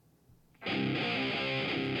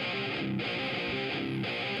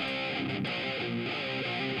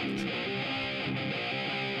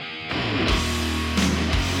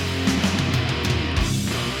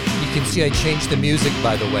see I changed the music,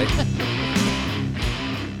 by the way.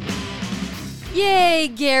 Yay,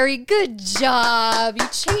 Gary. Good job. You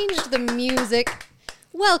changed the music.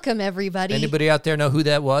 Welcome, everybody. Anybody out there know who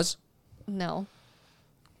that was? No.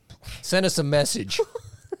 Send us a message.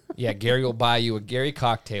 Yeah, Gary will buy you a Gary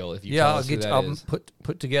cocktail if you Yeah, tell I'll us who get. that I'll is.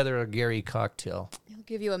 put together a Gary cocktail. He'll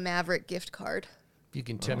give you a Maverick gift card. You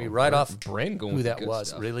can tell me right off brain going who for that good was.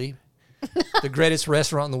 stuff. Really, the greatest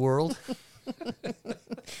restaurant in the world.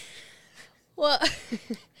 Well,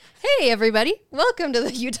 hey, everybody. Welcome to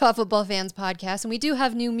the Utah Football Fans Podcast. And we do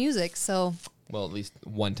have new music, so Well, at least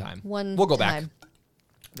one time. one We'll go time. back.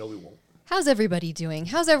 No, we won't. How's everybody doing?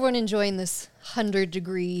 How's everyone enjoying this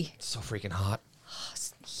 100-degree It's so freaking hot.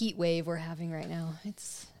 heat wave we're having right now?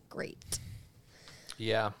 It's great.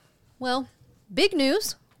 Yeah. Well, big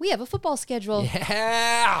news. We have a football schedule.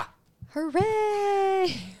 Yeah.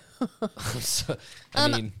 Hooray! I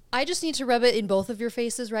mean, I just need to rub it in both of your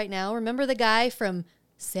faces right now. Remember the guy from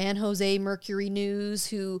San Jose Mercury News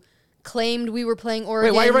who claimed we were playing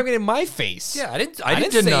Oregon? wait, why are you rubbing it in my face? Yeah, I didn't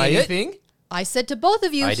didn't deny say it. anything. I said to both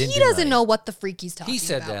of you, I he didn't deny doesn't it. know what the freak he's talking He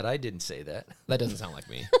said about. that. I didn't say that. That doesn't sound like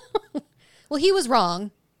me. Well, he was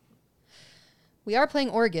wrong. We are playing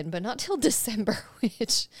Oregon, but not till December,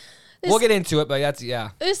 which We'll get into it, but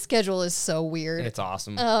this schedule is so weird. it's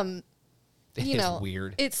awesome. You it's know,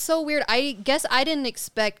 weird. It's so weird. I guess I didn't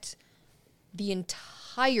expect the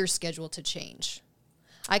entire schedule to change.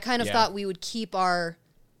 I kind of Yeah. thought we would keep our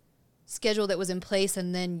schedule that was in place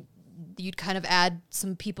and then you'd kind of add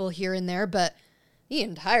some people here and there, but the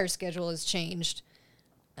entire schedule has changed.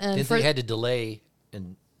 And Didn't they had to delay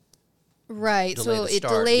and right, delay so the it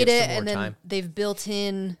start, delayed give it, some more and then time? they've built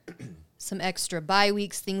in some extra bye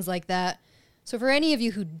weeks, things like that. So for any of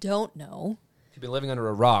you who don't know, If you've been living under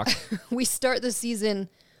a rock, we start the season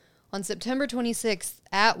on September 26th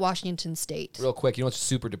at Washington State. real quick, you know what's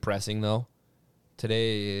super depressing, though?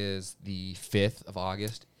 Today is the 5th of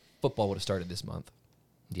August. Football would have started this month.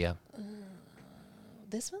 yeah,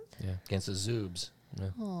 This month? Yeah. against the Zoobs.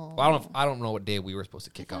 Well, I don't know what day we were supposed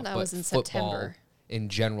to kick I off, thought that but was in football September. in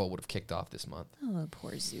general would have kicked off this month. Oh,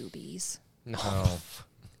 poor Zoobies. No.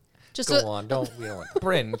 Just Go on, we don't.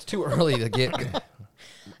 Bryn, it's too early to get.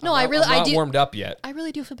 no, I'm not do. warmed up yet. I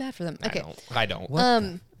really do feel bad for them. Okay. I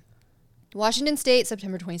don't. Washington State,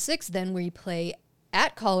 September 26th. Then we play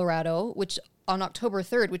at Colorado, which on October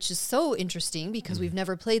 3rd, which is so interesting because we've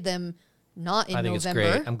never played them not in I think November.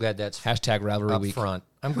 it's great. I'm glad that's Hashtag rivalry up week. front.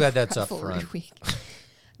 I'm glad that's up Rivalry front. week.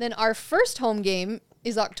 Then our first home game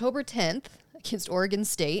is October 10th against Oregon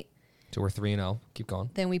State. So we're 3-0. Keep going.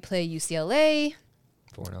 Then we play UCLA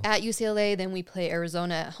 4-0. at UCLA. Then we play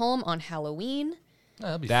Arizona at home on Halloween.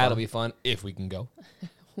 That'll be That'll fun. be fun if we can go.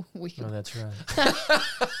 We Oh, that's right.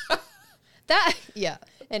 yeah.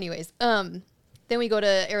 Anyways, then we go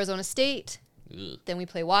to Arizona State. Ugh. Then we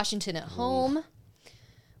play Washington at home.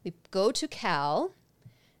 We go to Cal.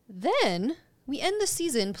 Then we end the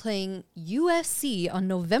season playing USC on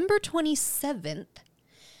November 27th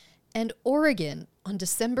and Oregon on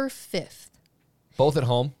December 5th. Both at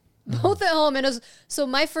home. Both at home. And so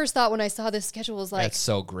my first thought when I saw this schedule was like, That's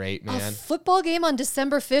so great, a man. football game on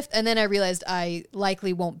December 5th. And then I realized I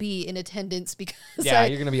likely won't be in attendance because Yeah,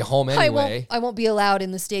 you're gonna be home anyway. I won't be allowed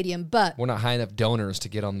in the stadium. But We're not high enough donors to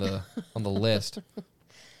get on the list.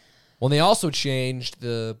 Well, they also changed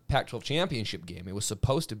the Pac-12 championship game. It was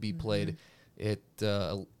supposed to be played at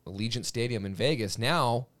Allegiant Stadium in Vegas.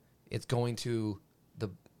 Now it's going to the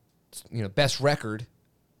best record.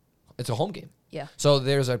 It's a home game. yeah. So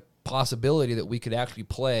there's a possibility that we could actually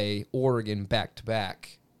play Oregon back to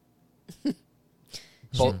back,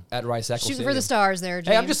 both at Rice Eccles Shooting Stadium. for the stars there,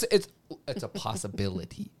 James. Hey, it's a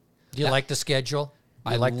possibility. Do you like the schedule?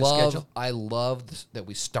 Do you like the love schedule? that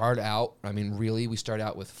we start out. I mean, really, we start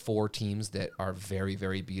out with 4 teams that are very,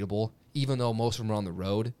 very beatable, even though most of them are on the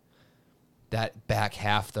road. That back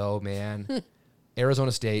half, though, man,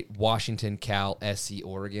 Arizona State, Washington, Cal, SC,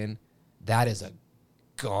 Oregon, that is a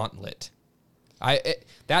gauntlet.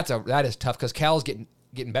 That is tough because Cal's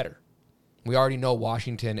getting better. We already know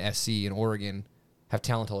Washington, SC, and Oregon have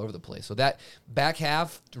talent all over the place. So that back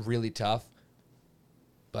half really tough,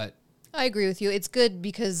 but. I agree with you. It's good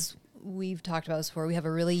because we've talked about this before. We have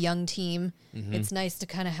a really young team. Mm-hmm. It's nice to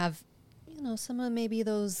kind of have, some of maybe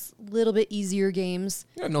those little bit easier games.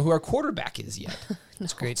 You don't know who our quarterback is yet.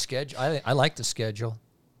 It's a great schedule. I like the schedule.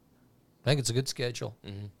 I think it's a good schedule.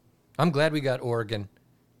 I'm glad we got Oregon.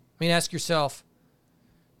 I mean, ask yourself,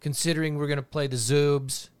 considering we're going to play the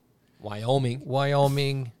Zoobs,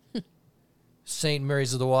 Wyoming, St.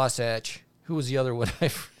 Mary's of the Wasatch. Who was the other one?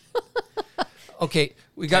 Okay,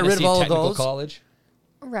 we got rid of Tennessee all of Technical those. College.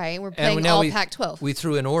 Right. We're And playing now all we- Pac-12. We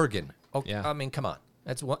threw in Oregon. Okay, Yeah. I mean, come on.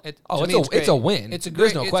 That's one. Oh, to me, it's a great. win. It's a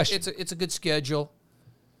There's great, no question. It's a good schedule.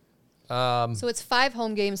 So it's 5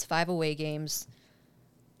 home games, 5 away games.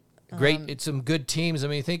 Great. It's some good teams. I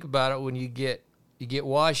mean, think about it when you get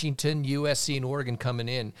Washington, USC, and Oregon coming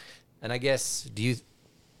in, and I guess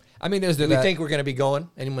I mean, there's do that, we think we're going to be going?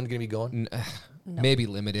 Anyone going to be going? maybe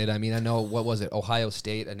limited. I mean, I know, what was it? Ohio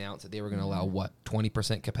State announced that they were going to allow,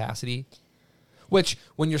 20% capacity? Which,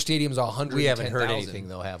 when your stadium's 110,000. We haven't heard anything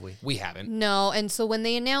though, have we? We haven't. No, and so when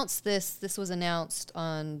they announced this was announced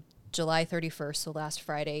on July 31st, so last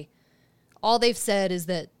Friday. All they've said is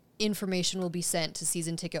that information will be sent to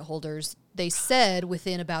season ticket holders. They said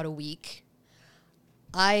within about a week.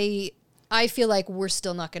 I feel like we're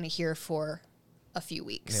still not going to hear for a few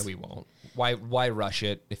weeks. Yeah, we won't. Why rush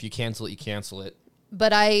it? If you cancel it, you cancel it.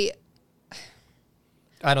 But I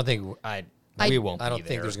don't think We won't I don't be think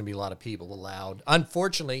there. there's going to be a lot of people allowed.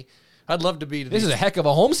 Unfortunately, I'd love to be to This these. is a heck of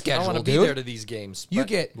a home I schedule, want to be dude. there to these games. You but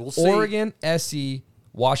get we'll see. Oregon, SC,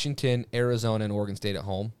 Washington, Arizona, and Oregon State at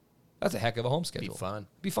home. That's a heck of a home schedule.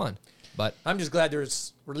 Be fun. But, I'm just glad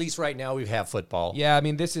there's, at least right now, we have football. yeah, I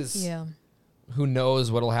mean, this is... yeah. Who knows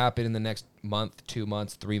what'll happen in the next month, 2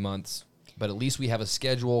 months, 3 months. But at least we have a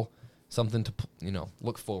schedule, something to,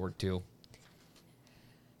 look forward to.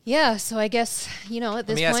 Yeah, so I guess, at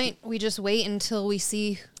this me ask point, we just wait until we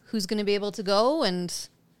see who's going to be able to go. And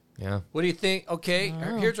Yeah. What do you think? Okay,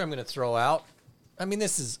 here's what I'm going to throw out. I mean,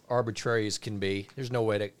 this is arbitrary as can be. There's no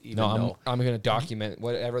way to even No, know. I'm going to document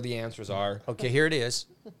whatever the answers are. Okay, here it is.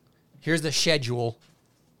 Here's the schedule.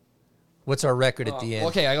 What's our record at the end?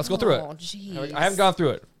 Okay, let's go through Oh, it. jeez. I haven't gone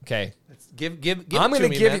through it. Okay. Give I'm it going to to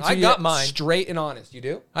me, give man. it to I you got mine. straight and honest. You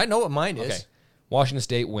do? I know what mine is. Okay. Washington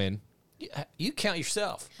State win. You count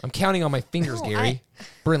yourself. I'm counting on my fingers, No, Gary.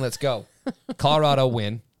 Bryn, let's go. Colorado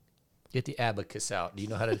win. Get the abacus out. Do you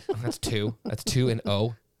know how to? That's 2. That's 2 and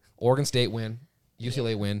 0. Oregon State win.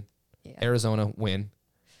 UCLA win. Yeah. Arizona win.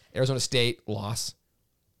 Arizona State loss.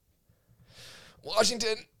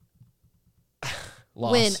 Washington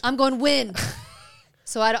loss. Win. I'm going win.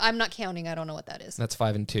 So I'm not counting. I don't know what that is. That's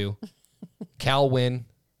 5 and 2. Cal win.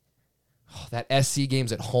 Oh, that SC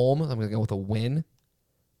game's at home. I'm going to go with a win.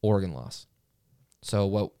 Oregon loss. So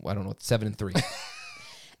what? I don't know. 7 and 3.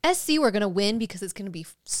 SC, we're going to win because it's going to be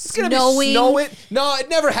It's gonna snowing. be snowing. No, it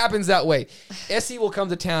never happens that way. SC will come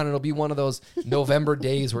to town and it'll be one of those November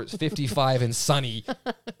days where it's 55 and sunny.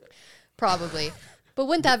 Probably. But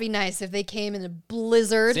wouldn't that be nice if they came in a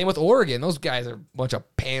blizzard? Same with Oregon. Those guys are a bunch of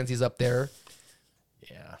pansies up there.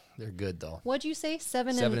 Yeah, they're good though. What'd you say?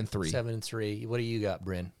 7 and 3. 7-3. What do you got,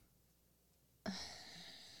 Bryn? I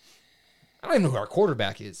don't even know who our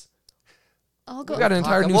quarterback is. I'll go. We got an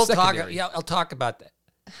entire new secondary. I'll talk about that.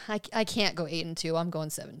 I can't go 8-2. I'm going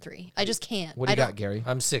 7-3. I just can't. What do I you got, don't- Gary?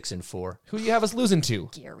 I'm 6-4. Who do you have us losing to?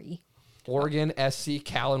 Gary. Oregon, SC,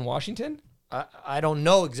 Cal, and Washington? I don't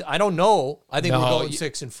know. I don't know. I think No, we're going you-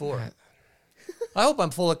 6-4. I hope I'm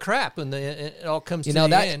full of crap and it all comes You to know, the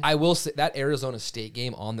that end. I will say that Arizona State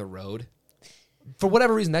game on the road, for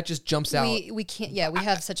whatever reason, that just jumps out. We can't. Yeah, we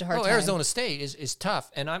have such a hard time. Arizona State is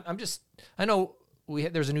tough, and I'm just I know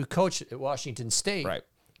there's a new coach at Washington State, Right.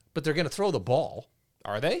 But they're going to throw the ball.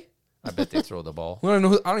 Are they? I bet they throw the ball. I don't know.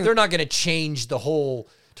 I don't even, They're not going to change the whole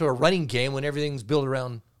to a running game when everything's built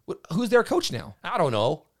around. who's their coach now? I don't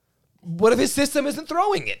know. What if his system isn't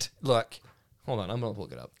throwing it? Look Hold on, I'm gonna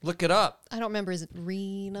look it up. it up. I don't remember. Is it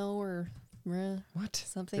Reno or What?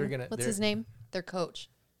 something? They're What's his name? Their coach.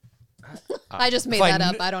 Uh, I just made If that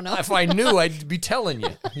up. knew- I don't know. If I knew, I'd be telling you.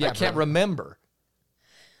 I can't remember.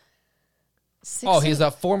 Oh, he's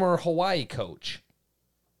a former Hawaii coach.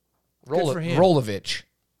 Good for him. Rolovich.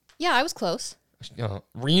 Yeah, I was close.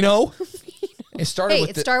 Reno. It started Hey, with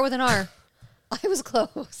it the, started with an R. I was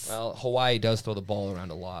close. well, Hawaii does throw the ball around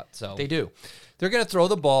a lot, so They do. They're going to throw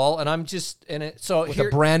the ball, and I'm just so with here,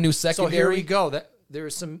 a brand new So secondary. here we go. That there are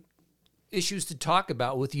some issues to talk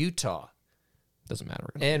about with Utah, Doesn't matter.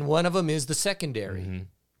 and one of them is the secondary. Mm-hmm.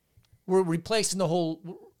 We're replacing the whole.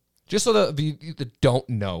 Just so that you that don't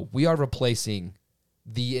know, we are replacing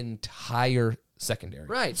the entire secondary.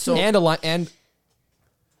 Right, so- and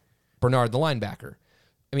Bernard, the linebacker.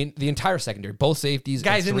 I mean, the entire secondary, both safeties,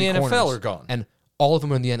 Guys and in the three NFL corners, are gone. and all of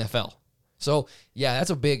them are in the NFL. So yeah, that's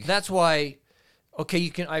a big. That's why. Okay,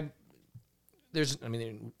 you can.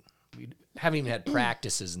 We haven't even had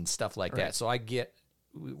practices and stuff like that. So I get.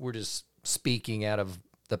 We're just speaking out of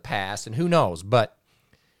the past, and who knows? But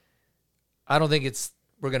I don't think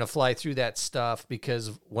we're going to fly through that stuff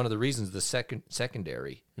because one of the reasons the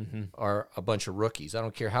secondary are a bunch of rookies. I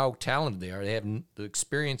don't care how talented they are; they have the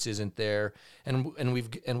experience isn't there, and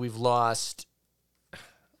we've lost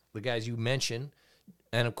the guys you mentioned,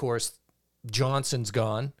 and of course Johnson's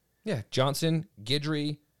gone. Yeah, Johnson,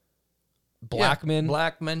 Guidry, Blackman,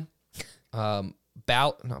 Blackman. Not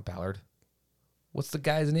Ballard. What's the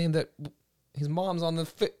guy's name that his mom's on the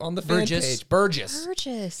fan Burgess. page? Burgess.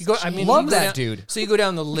 Burgess. You go. Love you go that down- dude. So you go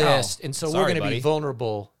down the list, and so we're sorry, going to buddy. be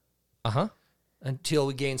vulnerable Uh-huh. until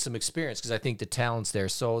we gain some experience because I think the talent's there.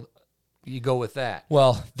 So you go with that.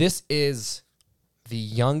 Well, this is the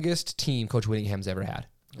youngest team Coach Whittingham's ever had.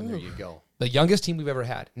 And there you go. The youngest team we've ever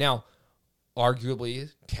had. Now, arguably,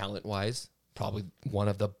 talent-wise, probably one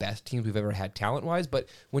of the best teams we've ever had talent-wise. But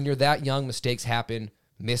when you're that young, mistakes happen,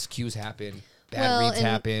 miscues happen, bad reads and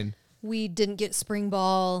happen. we didn't get spring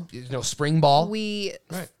ball. Spring ball. We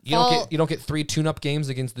You don't get 3 tune-up games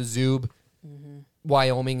against the Zoob,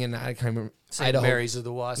 Wyoming, and I can't remember St. Idaho. Mary's of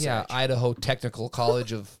the Wasatch. Yeah, Idaho Technical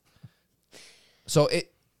College of. So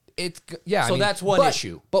it's yeah. So that's one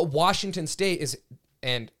issue. But Washington State is,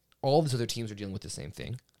 and all these other teams are dealing with the same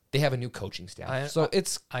thing. They have a new coaching staff,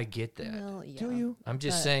 I get that. Well, yeah. Do you? I'm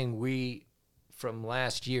just saying from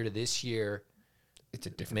last year to this year, It's a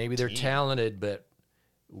different. maybe they're talented, but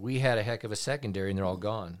we had a heck of a secondary and they're all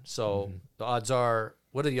gone. So the odds are,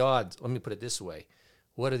 what are the odds? Let me put it this way.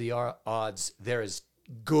 What are the odds they're as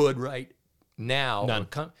good right now None.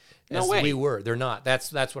 as way. we were? They're not.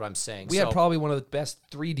 That's what I'm saying. We So had probably one of the best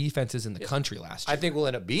 3 defenses in the country last year. I think we'll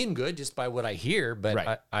end up being good just by what I hear, but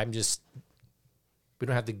Right. I'm just, we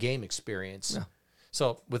don't have the game experience. No.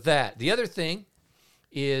 So with that, the other thing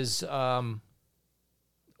is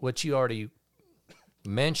what you already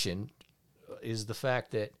mentioned is the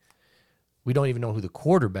fact that we don't even know who the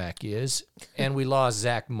quarterback is, and we lost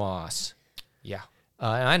Zach Moss. yeah.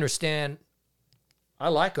 And I understand. I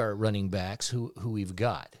like our running backs who we've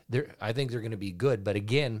got. I think they're going to be good, but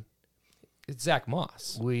again, It's Zach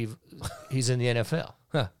Moss, he's in the NFL.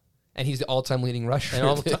 huh. And he's the all-time leading rusher. And,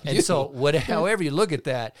 all the time, and so, however you look at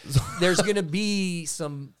that, there's going to be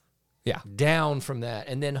some yeah. down from that.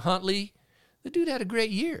 And then Huntley, the dude had a great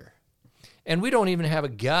year. And we don't even have a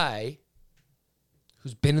guy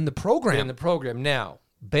Who's been in the program? in the program now.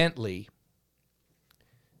 Bentley,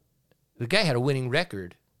 the guy had a winning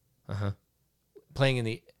record playing in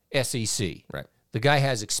the SEC. Right. The guy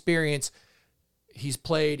has experience. He's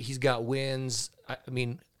played. He's got wins. I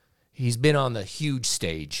mean, he's been on the huge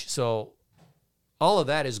stage. So all of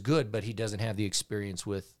that is good, but he doesn't have the experience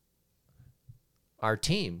with our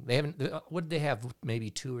team. They haven't. What did they have? Maybe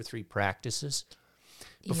 2 or 3 practices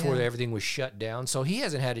before Yeah. everything was shut down. So he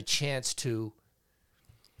hasn't had a chance to,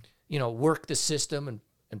 work the system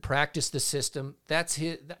and practice the system. That's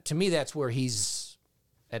to me, that's where he's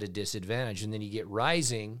at a disadvantage. And then you get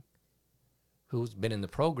Rising, who's been in the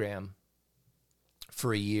program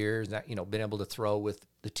for a year, that been able to throw with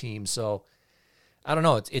the team. So I don't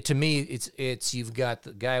know. To me, it's you've got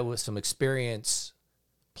the guy with some experience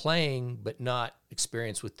playing, but not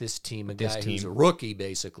experience with this team. A guy who's a rookie,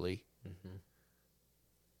 basically. Mm-hmm.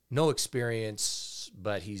 No experience,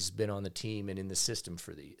 but he's been on the team and in the system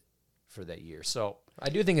for that year. So I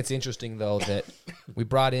do think it's interesting, though, that we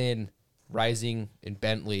brought in Rising and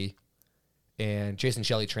Bentley, and Jason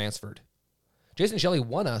Shelley transferred. Jason Shelley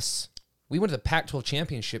won us. We went to the Pac-12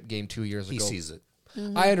 championship game 2 years ago. he sees it.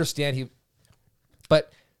 I understand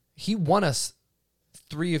but he won us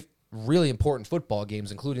 3 really important football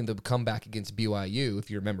games, including the comeback against BYU. If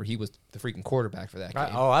you remember, he was the freaking quarterback for that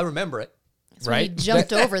game. I remember it. That's when he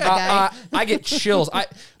jumped over the guy. I get chills. I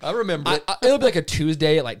remember it. It'll be like a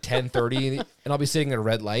Tuesday at like 10:30, and I'll be sitting at a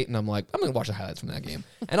red light, and I'm like, I'm gonna watch the highlights from that game,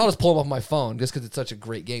 and I'll just pull them off my phone just because it's such a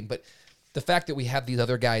great game. But the fact that we have these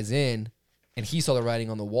other guys in, and he saw the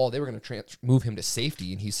writing on the wall, they were gonna move him to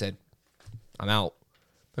safety, and he said, "I'm out."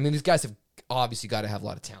 I mean, these guys have obviously got to have a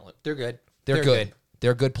lot of talent. They're good. They're good.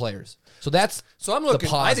 They're good players. So that's So I'm looking.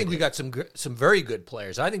 the I think we positive. got some very good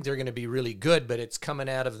players. I think they're going to be really good, but it's coming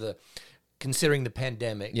out of considering the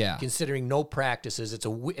pandemic. Yeah. Considering no practices,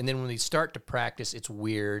 and then when they start to practice, it's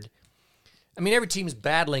weird. I mean, every team's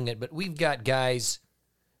battling it, but we've got guys.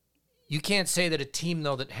 You can't say that a team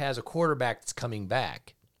though that has a quarterback that's coming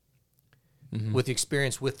back with the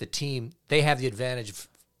experience with the team, they have the advantage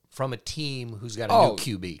from a team who's got a new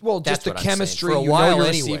QB. Well, That's just the what I'm saying. chemistry, For a you while know your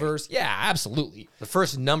anyway. receivers. Yeah, absolutely. The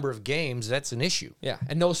first number of games, that's an issue. Yeah,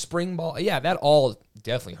 and no spring ball. Yeah, that all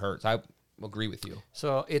definitely hurts. I agree with you.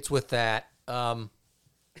 So it's with that.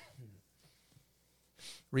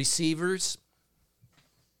 Receivers.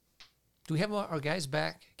 Do we have our guys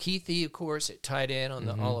back? Keithy, of course, at tight end on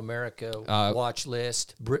the All-America watch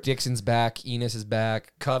list. Dixon's back. Enos is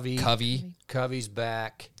back. Covey's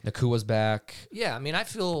back. Nakua's back. Yeah, I mean, I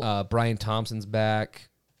feel... Brian Thompson's back.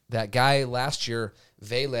 That guy last year,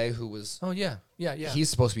 Vele, who was... yeah. He's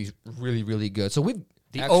supposed to be really, really good. So we've...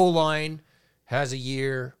 The O-line, has a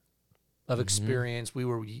year of experience. They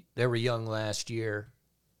were young last year.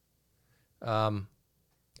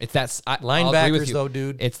 It's that Linebackers, I'll agree with you. though,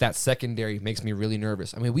 dude. It's that secondary makes me really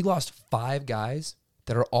nervous. I mean, we lost 5 guys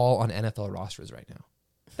that are all on NFL rosters right now.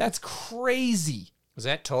 That's crazy. Was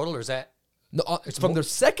that total or is that? No, it's from their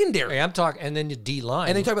secondary. Hey, I'm talking, and then the D line.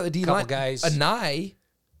 And they talk about the D line guys. Anai,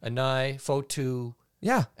 Fotu.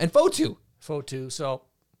 yeah, and Fotu. So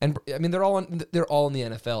And I mean, they're all in the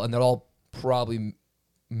NFL, and they'll all probably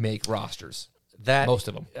make rosters. that Most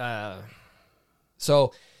of them.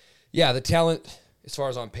 So, yeah, the talent, as far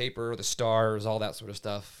as on paper, the stars, all that sort of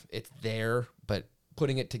stuff, it's there. But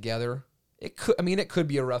putting it together, it could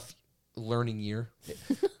be a rough learning year.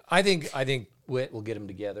 I think Witt will get them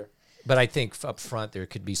together, but I think up front there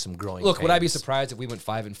could be some growing. Look, would I be pains. surprised if we went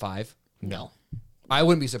 5-5? No. I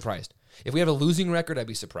wouldn't be surprised. If we have a losing record, I'd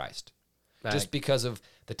be surprised. Right. Just because of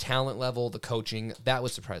the talent level, the coaching, that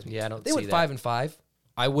would surprise me. Yeah, I don't They see went that. 5-5.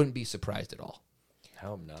 I wouldn't be surprised at all.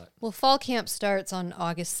 No, I'm not. Well, fall camp starts on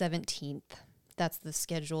August 17th. That's the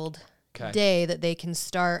scheduled Okay. day that they can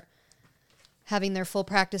start having their full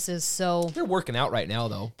practices. So They're working out right now,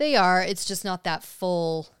 though. they are. It's just not that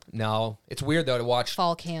full No, it's weird though to watch.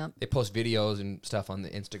 fall camp. They post videos and stuff on the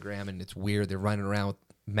Instagram, and it's weird. They're running around with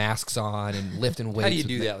masks on and lifting weights. How do you with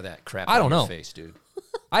do that with that crap? I don't on your know. face, dude.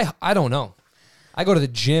 I don't know. I go to the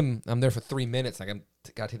gym. I'm there for 3 minutes. I got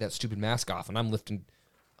to take that stupid mask off, and I'm lifting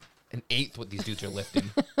an eighth what these dudes are lifting,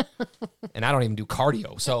 and I don't even do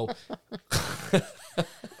cardio. So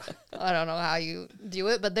I don't know how you do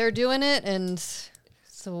it, but they're doing it, and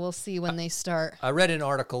so we'll see when they start. I read an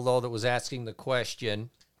article though that was asking the question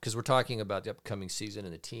because we're talking about the upcoming season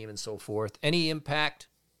and the team and so forth. Any impact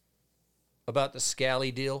about the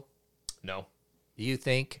Scally deal? no, Do you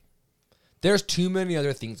think? there's too many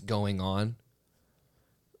other things going on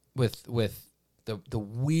with the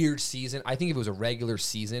weird season. I think if it was a regular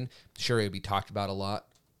season, sure, it would be talked about a lot.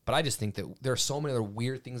 But I just think that there are so many other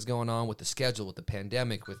weird things going on with the schedule, with the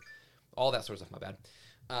pandemic, with all that sort of stuff. My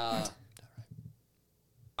bad.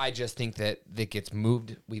 I just think that it gets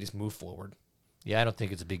moved. We just move forward. Yeah, I don't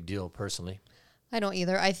think it's a big deal personally. I don't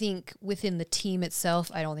either. I think within the team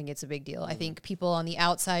itself, I don't think it's a big deal. I think people on the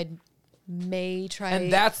outside may try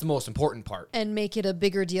And that's the most important part. and make it a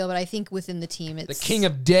bigger deal, but I think within the team, The it's king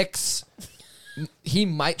of dicks, he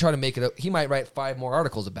might try to make it. He might write 5 more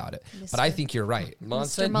articles about it. But I think you're right.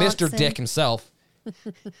 Monson? Mr. Dick himself.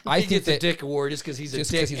 I He think gets the that Dick Award just because he's a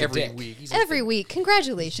Just 'cause dick he's a every dick. week. He's every a week. the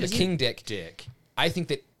Congratulations. king dick. dick. I think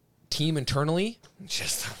that team internally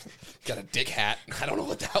just got a dick hat. I don't know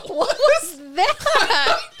what that was. What was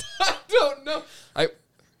that? I don't know.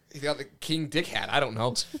 He got the king dick hat. I don't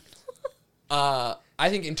know. I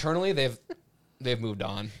think internally they've moved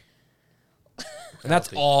on, and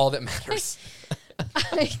that's all that matters.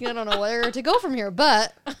 I don't know where to go from here,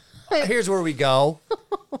 but Here's where we go.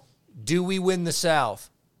 Do we win the South?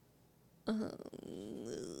 Do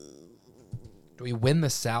we win the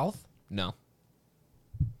South? No.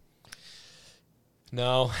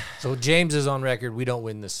 No. So James is on record. We don't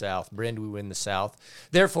win the South. Brend, we win the South.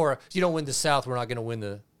 Therefore, if you don't win the South, we're not going to win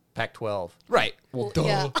the Pac-12. Right. Well, duh.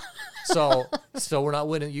 yeah, So we're not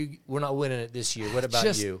winning. We're not winning it this year. What about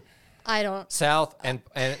Just- you? I don't South and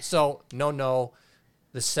so no,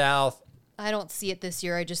 the South. see it this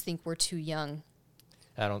year. I just think we're too young.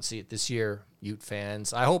 I don't see it this year, Ute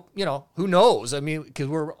fans. I hope who knows? I mean, because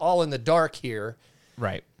we're all in the dark here.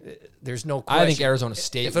 Right. There's no question. I think Arizona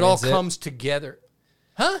State. If it all wins comes together,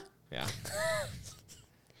 huh? Yeah.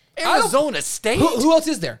 Arizona State, Who else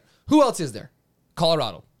is there? Who else is there?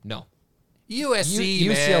 Colorado. No. USC,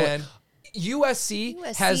 man. USC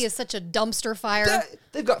USC has. is such a dumpster fire.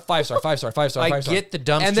 They've got 5-star. I get the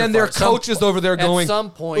dumpster. And then their fire. coaches over there going. At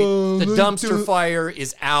some point, the dumpster fire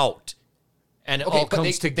is out, and it all but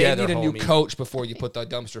comes together. They need a new homie. coach before you put the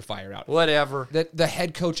dumpster fire out. Whatever. The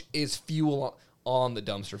head coach is fuel on the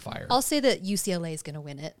dumpster fire. I'll say that UCLA is going to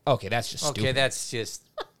win it. Okay, that's just Okay, stupid. that's just.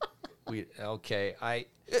 I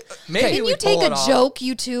Can maybe you we take pull a it off. joke,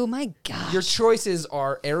 you two? My God. Your choices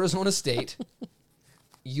are Arizona State,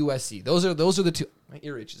 USC. Those are the two. My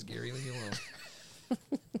ear itches, Gary. Leave me alone.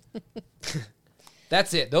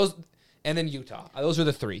 That's it. Those, and then Utah. Those are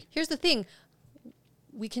the 3. Here's the thing.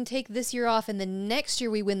 We can take this year off, and then next year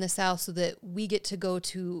we win the South so that we get to go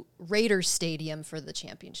to Raiders Stadium for the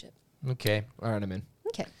championship. Okay, All right, I'm in.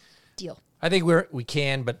 Okay. Deal. I think we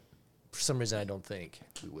can, but for some reason I don't think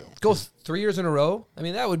we will. Go 3 years in a row. I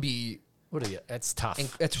mean, that would be. What are you? That's tough.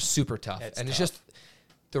 That's super tough. That's and tough. it's just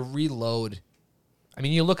the reload. I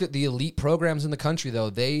mean, you look at the elite programs in the country, though.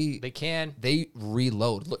 They They can.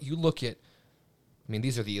 reload. You look at I mean,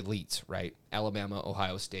 these are the elites, right? Alabama,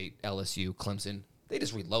 Ohio State, LSU, Clemson. They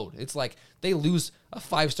just reload. It's like they lose a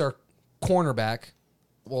 5-star cornerback.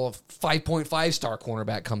 Well, a 5.5-star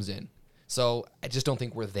cornerback comes in. So I just don't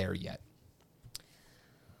think we're there yet.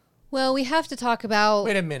 Well, we have to talk about.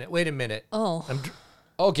 Wait a minute. Oh,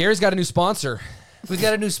 Oh, Gary's got a new sponsor. We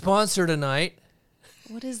got a new sponsor tonight.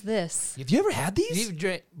 what is this? Have you ever had these? You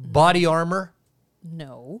drink Body Armor.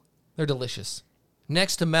 No. They're delicious.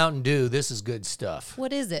 Next to Mountain Dew, this is good stuff.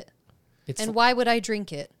 What is it? It's And why would I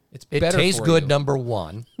drink it? it's It better tastes for good, you. number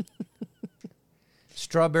one.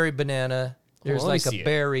 Strawberry banana. There's on, let me like see a it.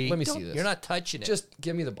 berry. Let me see Don't- this. You're not touching it. Just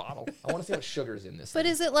give me the bottle. I want to see what sugar's in this. But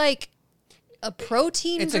thing. is it like a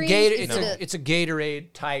protein it's a drink? Gator. Is It's a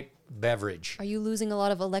Gatorade type beverage. Are you losing a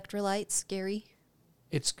lot of electrolytes, Gary?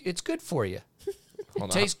 It's good for you. Hold on.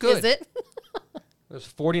 Tastes good. Is it? There's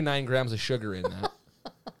 49 grams of sugar in that.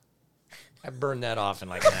 I burned that off in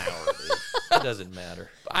like an hour. Dude. It doesn't matter.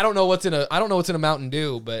 I don't know what's in a Mountain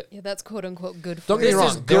Dew, but Yeah, that's quote unquote good for don't get me you.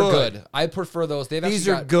 This is wrong, they're good. good. I prefer those. They've These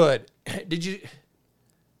actually are got- good. Did you?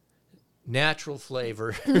 Natural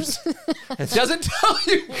flavors, It doesn't tell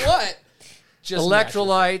you what. Just natural.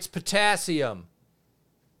 electrolytes, potassium,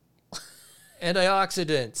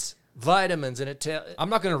 antioxidants, vitamins, and I'm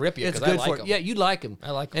not going to rip you it's because I good like for them. Yeah, you like them.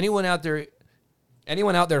 I like 'em. Anyone out there?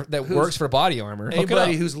 Anyone out there that works for Body Armor, hook it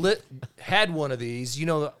Anybody up. who's had one of these, you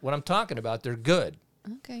know what I'm talking about. They're good.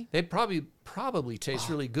 Okay. They probably taste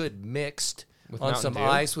really good mixed With on Mountain some Dew?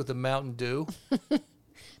 ice with a Mountain Dew.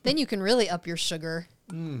 Then you can really up your sugar.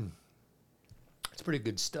 It's pretty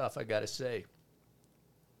good stuff, I gotta say.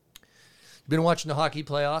 Been watching the hockey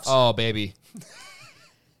playoffs? Oh, baby.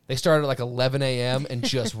 They started at like 11 a.m. and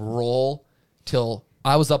just roll till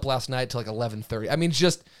I was up last night till like 11:30. I mean,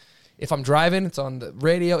 just if I'm driving, it's on the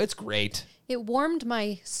radio. It's great. It warmed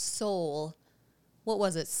my soul. What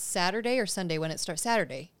was it? Saturday or Sunday when it started?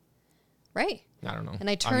 Saturday, right? I don't know. And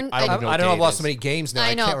I turned- I don't I- even know I what don't know. day I've it lost is. so many games now. I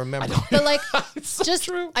I know. can't remember. But like, so just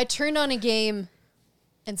true. I turned on a game,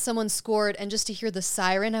 and someone scored, and just to hear the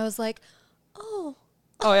siren, I was like, "Oh,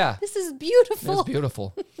 Oh yeah, this is beautiful." it's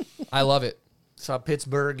beautiful. I love it. Saw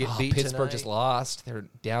Pittsburgh get beat Pittsburgh tonight. just lost. They're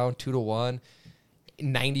down 2-1.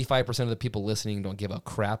 95% of the people listening don't give a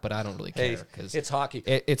crap, but I don't really Hey, care because it's hockey.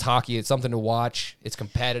 It's hockey. It's something to watch. It's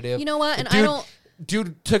competitive. You know what? The And I don't-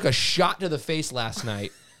 Dude took a shot to the face last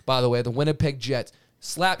night. By the way, the Winnipeg Jets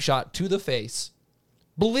slap shot to the face,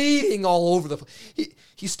 bleeding all over the.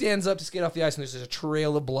 He stands up to skate off the ice, and there's just a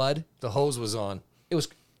trail of blood. The hose was on. And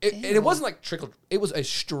it wasn't like trickle. It was a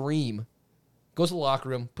stream. Goes to the locker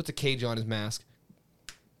room, puts a cage on his mask,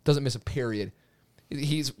 doesn't miss a period.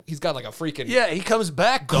 He's got like a freaking Yeah, he comes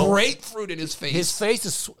back. Though. grapefruit in his face. His face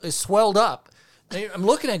is swelled up. And I'm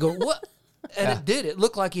looking at it, go, what? And Yeah. it did. It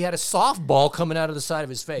looked like he had a softball coming out of the side of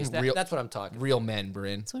his face. Real- That's what I'm talking about. Real men,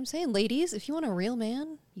 Bryn. That's what I'm saying, ladies. If you want a real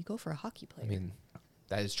man, you go for a hockey player. I mean,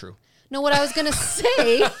 that is true. No, what I was gonna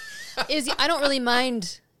say is I don't really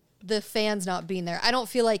mind the fans not being there. I don't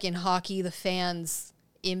feel like in hockey the fans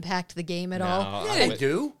impact the game at all. Yeah, they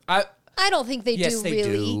do. I don't think they Yes, do they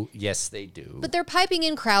really. do. Yes, they do. But they're piping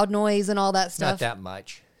in crowd noise and all that not stuff. that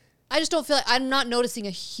much. I just don't feel like I'm not noticing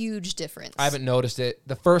a huge difference. I haven't noticed it.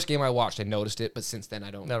 The first game I watched, I noticed it, but since then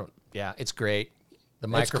I don't. No, yeah, it's great. The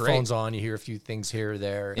It's microphone's great. on. You hear a few things here or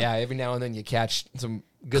there. Yeah, every now and then you catch some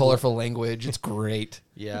colorful language. It's great.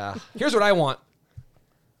 Yeah. Here's what I want.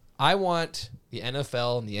 I want the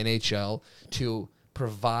NFL and the NHL to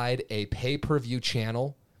provide a pay-per-view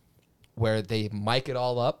channel where they mic it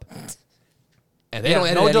all up. And they Yeah, don't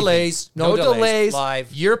edit no anything. delays, no delays,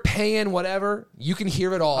 live. You're paying whatever. You can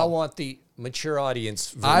hear it all. I want the mature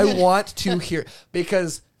audience. I version. want to hear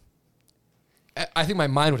because I think my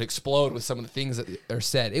mind would explode with some of the things that are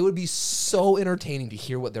said. It would be so entertaining to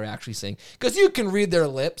hear what they're actually saying because you can read their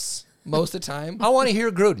lips most of the time. I want to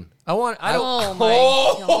hear Gruden. I don't. Oh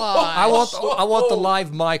my god! I want the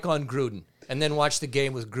live mic on Gruden, and then watch the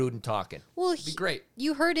game with Gruden talking. Well, be great.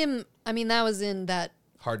 You heard him. I mean, that was in that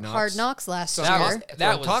Hard Knocks. Hard Knocks last So year. That's what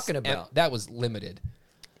I'm talking about. That was limited.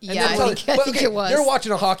 Yeah, I then- think, but I think okay, it was. They're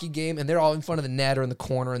watching a hockey game and they're all in front of the net or in the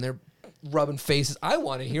corner and they're rubbing faces. I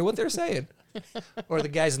want to hear what they're saying. Or the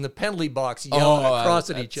guys in the penalty box yelling Oh, across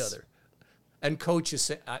at each that's- other, and coaches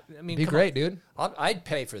say, "I mean, Be come great, on. dude. I'd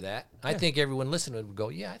pay for that. I think everyone listening would go,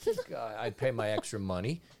 yeah, I think I'd pay my extra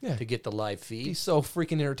money Yeah. to get the live Be feed. so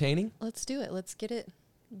freaking entertaining. Let's do it. Let's get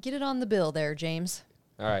it on the bill there, James.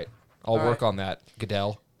 All right. I'll work on that,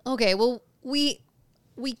 Goodell. Okay, well, we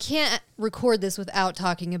can't record this without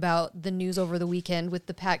talking about the news over the weekend with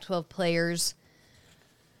the Pac-12 players.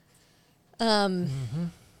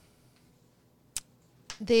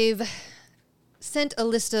 They've sent a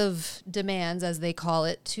list of demands, as they call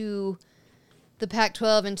it, to the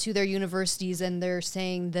Pac-12 and to their universities, and they're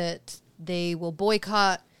saying that they will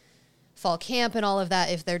boycott fall camp and all of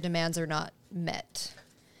that if their demands are not met.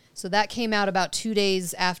 So that came out about 2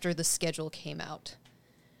 days after the schedule came out.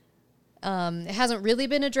 It hasn't really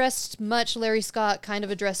been addressed much. Larry Scott kind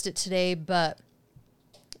of addressed it today, but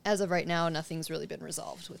as of right now, nothing's really been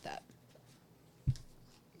resolved with that.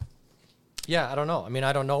 Yeah, I don't know. I mean,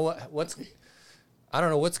 I don't know what's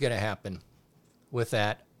going to happen with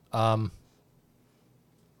that.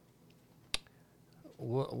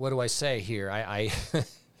 What do I say here? I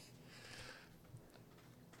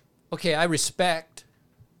okay, I respect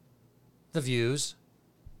the views.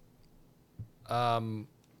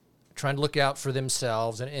 Trying to look out for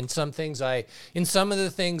themselves, and in some of the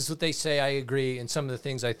things that they say I agree, and some of the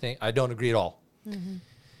things I think I don't agree at all. Mm-hmm.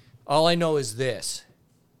 All I know is this: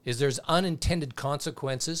 is there's unintended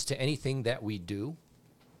consequences to anything that we do.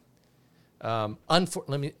 And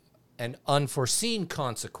unforeseen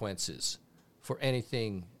consequences for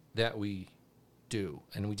anything that we do,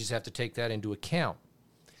 and we just have to take that into account.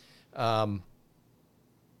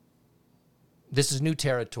 This is new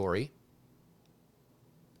territory.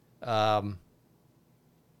 I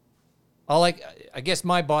guess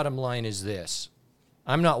my bottom line is this: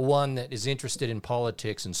 I'm not one that is interested in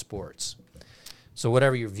politics and sports. So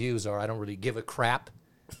whatever your views are, I don't really give a crap.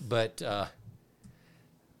 But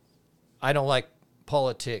I don't like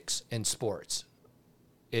politics and sports.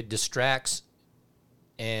 It distracts,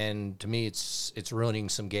 and to me, it's ruining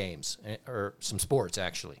some games or some sports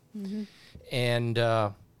actually. Mm-hmm. And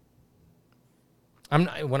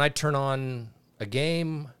when I turn on a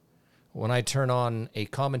game, when I turn on a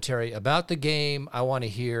commentary about the game, I want to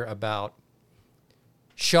hear about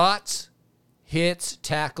shots, hits,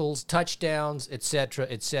 tackles, touchdowns, etc.,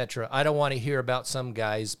 etc. I don't want to hear about some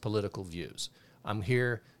guy's political views. I'm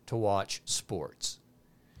here to watch sports.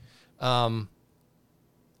 I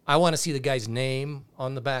want to see the guy's name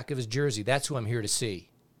on the back of his jersey. That's who I'm here to see.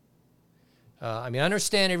 I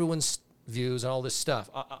understand everyone's views and all this stuff.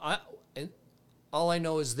 All I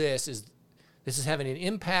know is this is having an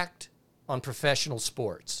impact on professional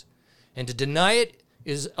sports. And to deny it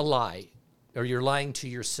is a lie, or you're lying to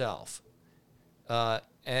yourself.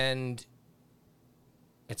 And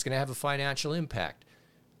it's going to have a financial impact.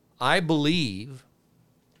 I believe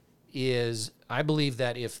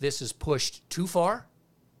that if this is pushed too far,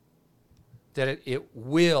 that it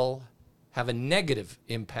will have a negative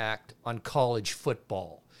impact on college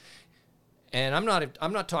football. And I'm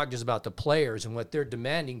not talking just about the players and what they're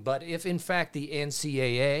demanding, but if in fact the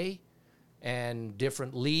NCAA and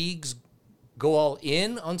different leagues go all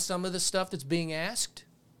in on some of the stuff that's being asked,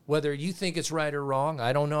 whether you think it's right or wrong,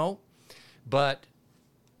 I don't know, but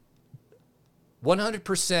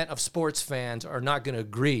 100% of sports fans are not going to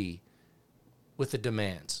agree with the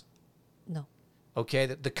demands. No. Okay,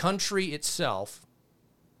 the country itself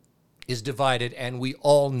is divided, and we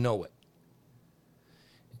all know it.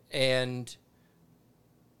 And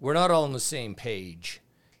we're not all on the same page.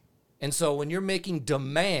 And so when you're making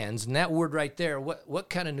demands, and that word right there, what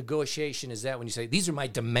kind of negotiation is that when you say, these are my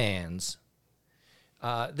demands?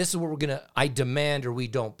 This is where I demand or we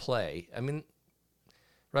don't play. I mean,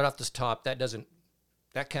 right off the top, that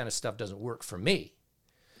kind of stuff doesn't work for me.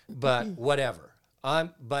 But whatever.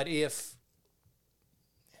 But if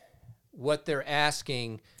what they're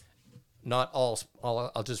asking,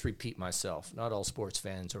 I'll just repeat myself, not all sports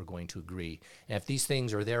fans are going to agree. And if these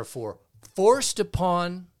things are therefore forced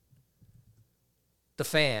upon the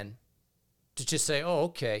fan to just say, oh,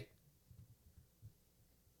 okay,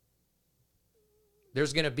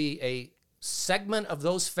 there's going to be a segment of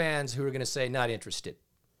those fans who are going to say, not interested.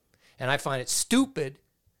 And I find it stupid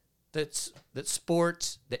that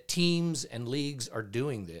sports, that teams and leagues are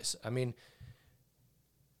doing this. I mean,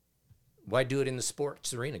 why do it in the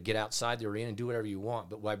sports arena? Get outside the arena and do whatever you want,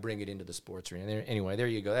 but why bring it into the sports arena? Anyway, there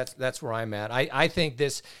you go. That's where I'm at. I think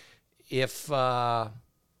this, if the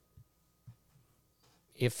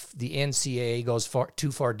NCAA goes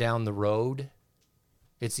too far down the road,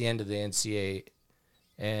 it's the end of the NCAA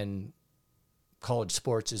and college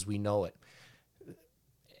sports as we know it.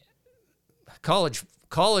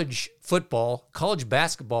 College football, college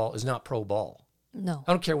basketball is not pro ball. No.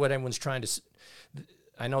 I don't care what everyone's trying to.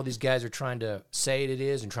 I know these guys are trying to say it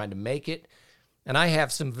is and trying to make it, and I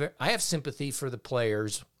have sympathy for the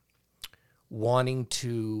players wanting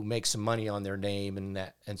to make some money on their name and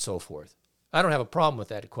that and so forth. I don't have a problem with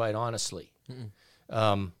that, quite honestly.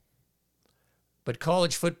 But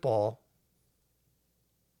college football,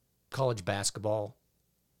 college basketball,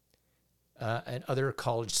 and other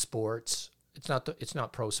college sports, it's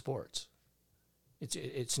not pro sports.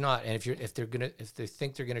 It's not. And if they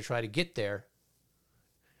think they're gonna try to get there,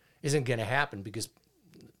 isn't gonna happen, because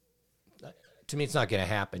to me it's not gonna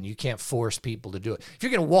happen. You can't force people to do it. If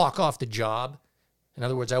you're gonna walk off the job, in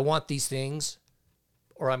other words, I want these things,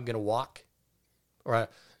 or I'm gonna walk, or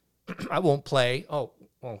I won't play. Oh,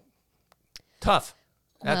 well, tough.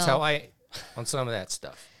 That's Well, how I on some of that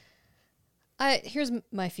stuff. Here's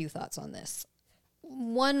my few thoughts on this.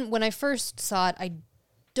 One, when I first saw it, I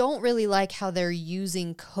don't really like how they're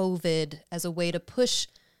using COVID as a way to push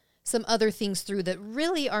some other things through that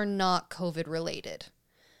really are not COVID related.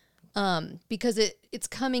 Because it's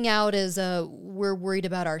coming out as we're worried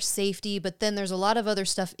about our safety, but then there's a lot of other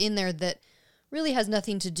stuff in there that really has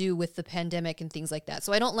nothing to do with the pandemic and things like that.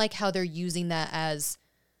 So I don't like how they're using that as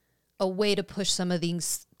a way to push some of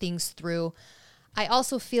these things through. I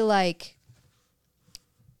also feel like,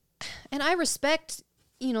 and I respect,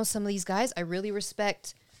 some of these guys. I really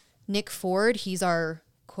respect Nick Ford. He's our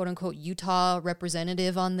quote unquote Utah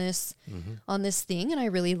representative on this thing, and I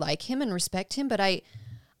really like him and respect him. But I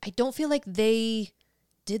don't feel like they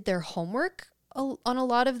did their homework on a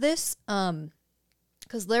lot of this.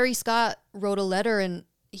 Because Larry Scott wrote a letter and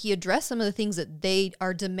he addressed some of the things that they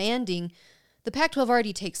are demanding. The Pac-12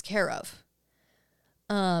 already takes care of.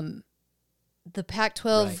 The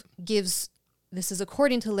Pac-12 gives, this is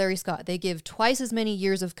according to Larry Scott, they give twice as many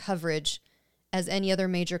years of coverage as any other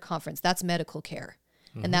major conference. That's medical care.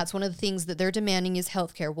 And that's one of the things that they're demanding is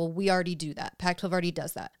health care. Well, we already do that. Pac-12 already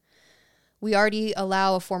does that. We already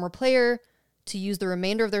allow a former player to use the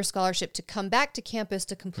remainder of their scholarship to come back to campus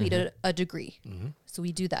to complete a degree. So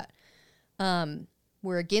we do that.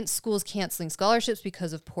 We're against schools canceling scholarships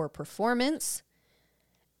because of poor performance.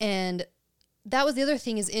 And that was the other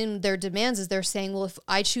thing is in their demands is they're saying, well, if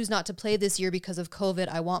I choose not to play this year because of COVID,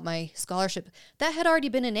 I want my scholarship. That had already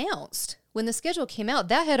been announced. When the schedule came out,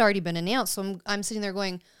 that had already been announced. So I'm sitting there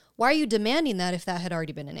going, why are you demanding that if that had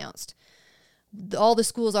already been announced? All the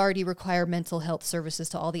schools already require mental health services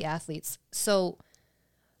to all the athletes. So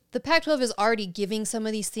the Pac-12 is already giving some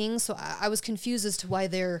of these things. So I was confused as to why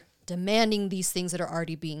they're demanding these things that are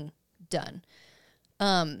already being done.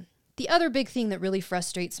 The other big thing that really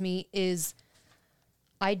frustrates me is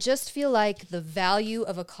I just feel like the value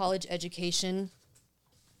of a college education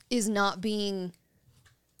is not being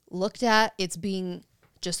looked at. It's being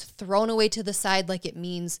just thrown away to the side like it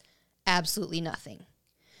means absolutely nothing.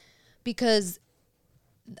 Because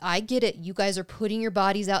I get it. You guys are putting your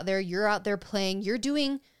bodies out there. You're out there playing. You're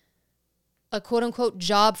doing a quote unquote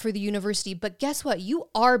job for the university. But guess what? You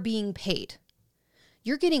are being paid.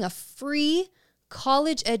 You're getting a free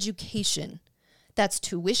college education. That's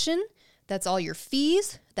tuition. That's all your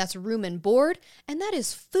fees. That's room and board. And that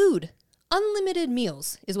is food. Unlimited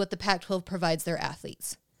meals is what the Pac-12 provides their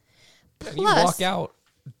athletes. Plus, you walk out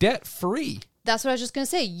debt free. That's what I was just going to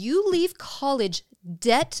say. You leave college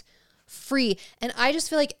debt free. And I just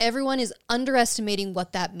feel like everyone is underestimating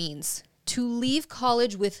what that means. To leave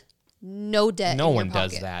college with no debt. No in your one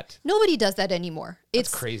does pocket. that. Nobody does that anymore.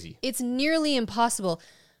 It's crazy. It's nearly impossible.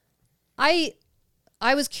 I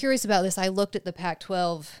was curious about this. I looked at the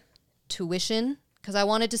Pac-12 tuition because I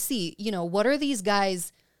wanted to see, what are these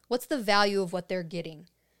guys, what's the value of what they're getting?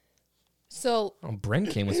 So Brent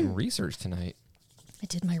came with some research tonight. I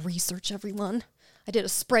did my research, everyone. I did a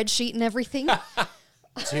spreadsheet and everything.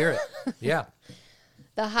 Let's hear it. Yeah.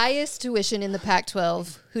 The highest tuition in the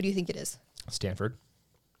Pac-12, who do you think it is? Stanford.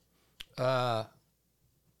 USC.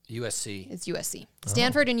 It's USC.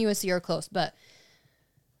 Stanford and USC are close, but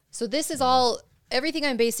so this is all, everything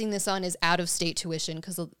I'm basing this on is out-of-state tuition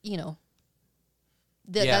because,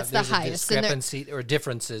 that's the highest. Discrepancy or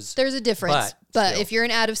differences. There's a difference, but still. if you're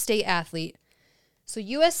an out-of-state athlete, so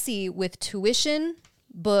USC with tuition,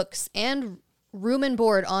 books, and room and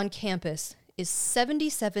board on campus is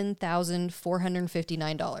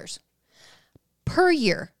 $77,459 per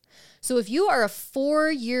year. So if you are a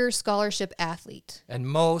 4-year scholarship athlete, And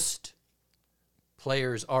most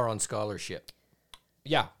players are on scholarship.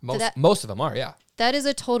 Yeah, that- most of them are, yeah. that is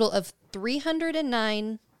a total of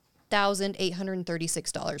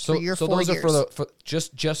 $309,836 for your 4 those years. are for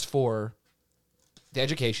just for the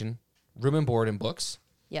education, room and board and books,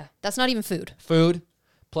 Yeah, that's not even food. food,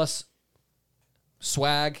 plus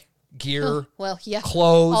swag, gear, Well, yeah,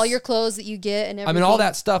 clothes. all your clothes that you get and everything. all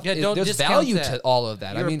that stuff. Yeah, don't there's discount value that. to all of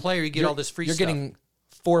that. You're a player, you get all this free You're stuff. getting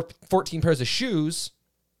 14 pairs of shoes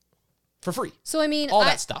for free. So I mean, All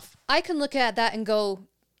that stuff. I can look at that and go,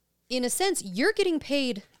 in a sense, you're getting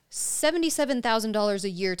paid $77,000 a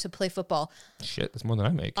year to play football. Shit, that's more than I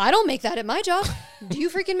make. I don't make that at my job. Do you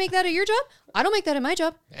freaking make that at your job? I don't make that at my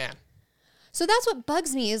job. Man. So that's what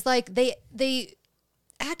bugs me is like they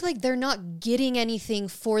act like they're not getting anything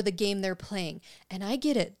for the game they're playing. And I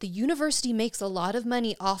get it. The university makes a lot of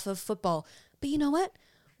money off of football. But you know what?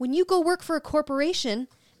 When you go work for a corporation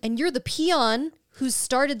and you're the peon who's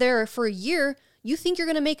started there for a year, you think you're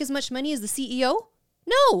going to make as much money as the CEO?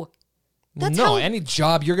 No. That's no, how any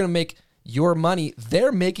job you're going to make your money,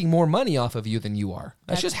 they're making more money off of you than you are.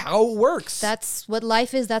 That's just how it works. that's what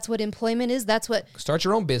life is. That's what employment is. That's what Start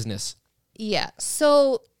your own business. Yeah.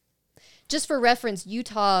 So just for reference,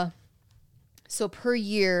 Utah, so per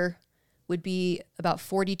year would be about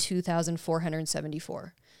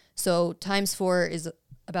 42,474. So times 4 is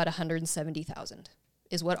about 170,000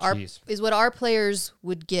 is what our players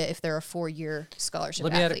would get if they're a 4-year scholarship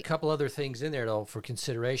Let me add a athlete. couple other things in there though for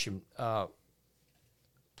consideration.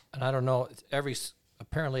 And I don't know,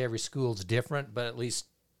 apparently every school's different, but at least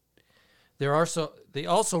they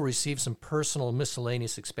also receive some personal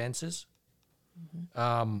miscellaneous expenses,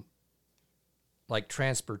 like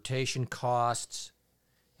transportation costs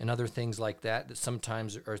and other things like that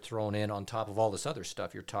sometimes are thrown in on top of all this other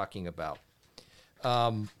stuff you're talking about.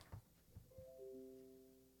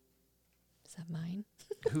 Is that mine?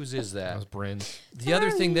 Whose is That that? was Bryn. The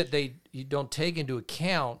other thing that you don't take into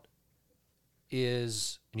account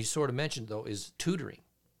is, and you sort of mentioned though, is tutoring.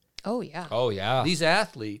 Oh, yeah. Oh, yeah. These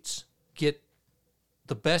athletes get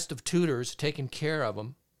the best of tutors taking care of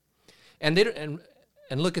them, and they don't,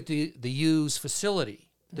 and look at the U's facility.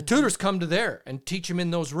 The tutors come to there and teach them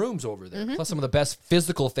in those rooms over there. Plus some of the best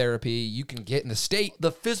physical therapy you can get in the state.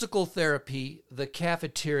 The physical therapy, the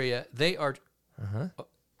cafeteria, they are.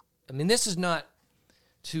 I mean, this is not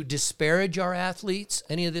to disparage our athletes.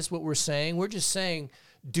 Any of this, what we're saying, we're just saying,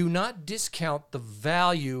 do not discount the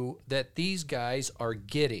value that these guys are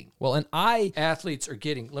getting. Well, and Athletes are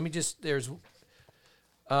getting. Let me just.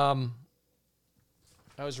 I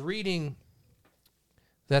was reading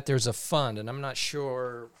that there's a fund, and I'm not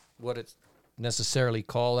sure what it's necessarily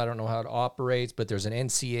called. I don't know how it operates, but there's an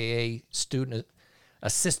NCAA student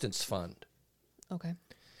assistance fund. Okay.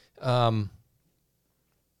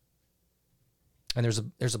 And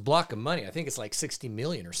there's a block of money. I think it's like $60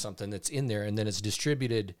 million or something that's in there, and then it's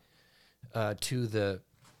distributed to the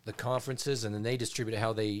conferences, and then they distribute it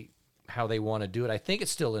how they want to do it. I think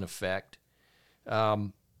it's still in effect.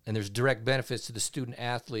 And there's direct benefits to the student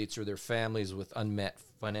athletes or their families with unmet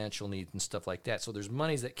financial needs and stuff like that. So there's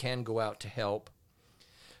monies that can go out to help.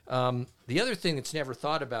 The other thing that's never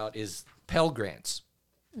thought about is Pell Grants.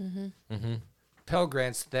 Pell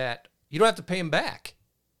Grants that you don't have to pay them back.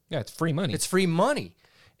 yeah, it's free money. It's free money,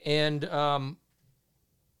 and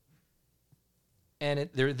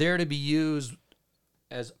they're there to be used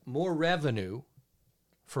as more revenue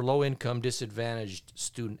for low-income, disadvantaged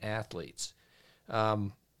student athletes,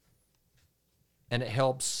 and it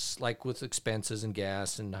helps like with expenses and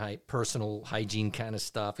gas and personal hygiene kind of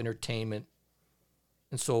stuff, entertainment,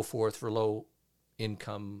 and so forth for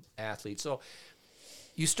low-income athletes. So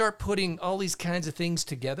you start putting all these kinds of things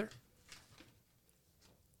together.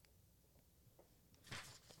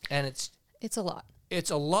 And It's a lot.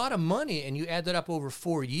 it's a lot of money, and you add that up over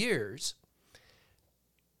 4 years.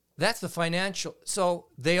 That's the financial. So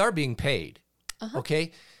they are being paid,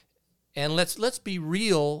 okay? And let's be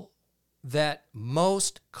real that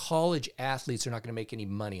most college athletes are not going to make any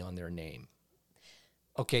money on their name.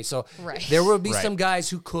 Okay, so Right. there will be Right. some guys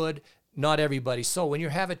who could, not everybody. So when you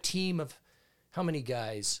have a team of how many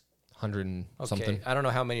guys? 100 and Okay, something. I don't know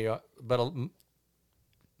how many, but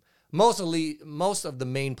most of the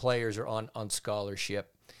main players are on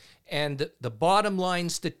scholarship. And the bottom line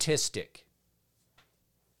statistic,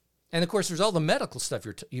 and of course, there's all the medical stuff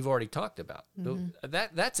you've already talked about.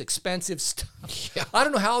 That's expensive stuff. I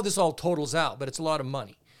don't know how this all totals out, but it's a lot of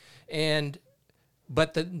money.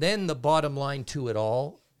 But then the bottom line to it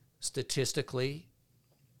all, statistically,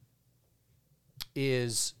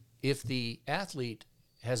 is if the athlete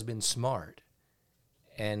has been smart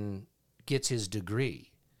and gets his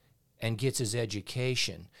degree and gets his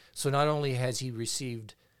education, so not only has he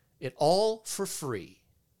received it all for free,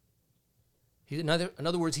 in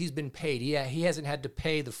other words, he's been paid. He hasn't had to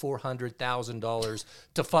pay the $400,000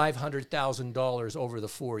 to $500,000 over the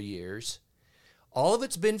 4 years. All of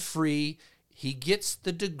it's been free. He gets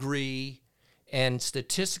the degree, and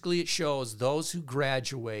statistically, it shows those who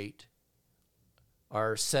graduate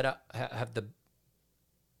are set up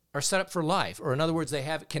are set up for life, or in other words,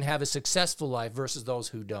 can have a successful life versus those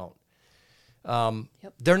who don't.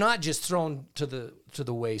 They're not just thrown to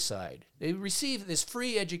the wayside. They receive this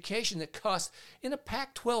free education that costs, in a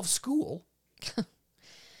Pac-12 school,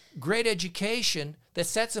 great education that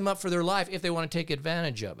sets them up for their life if they want to take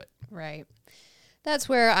advantage of it. Right. That's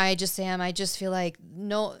where I just am. I just feel like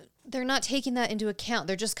they're not taking that into account.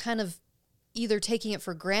 They're just kind of either taking it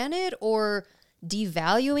for granted or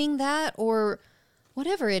devaluing that or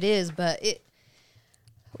whatever it is. But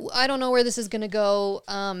I don't know where this is going to go.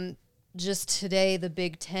 Just today, the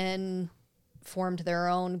Big Ten formed their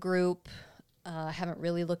own group. I haven't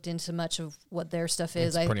really looked into much of what their stuff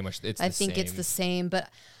is. It's pretty much. I the think same. it's the same, but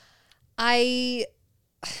I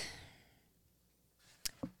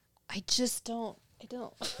just don't.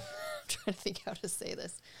 I'm trying to think how to say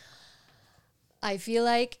this. I feel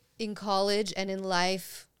like in college and in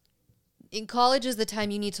life, in college is the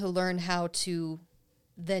time you need to learn how to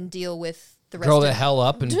then deal with the rest Grow of the hell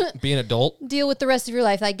up and be an adult. deal with the rest of your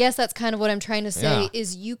life. I guess that's kind of what I'm trying to say Yeah.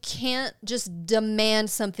 is you can't just demand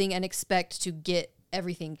something and expect to get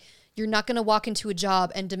everything. You're not going to walk into a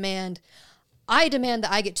job and I demand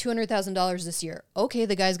that I get $200,000 this year. Okay,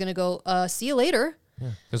 the guy's going to go, see you later.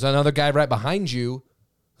 There's another guy right behind you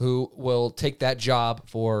who will take that job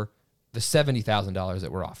for the $70,000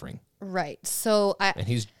 that we're offering, Right. So and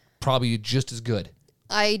he's probably just as good.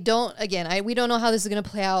 we don't know how this is going to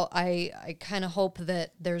play out. I kind of hope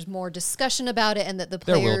that there's more discussion about it and that the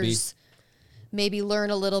There will be. players maybe learn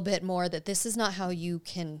a little bit more that this is not how you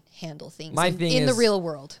can handle things My thing in the is- real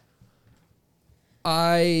world.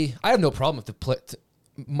 I have no problem with the play.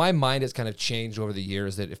 My mind has kind of changed over the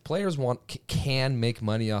years that if players can make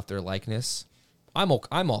money off their likeness, I'm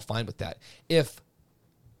all fine with that. If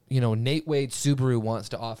Nate Wade Subaru wants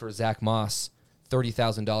to offer Zach Moss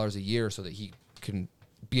 $30,000 a year so that he can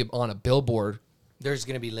be on a billboard, There's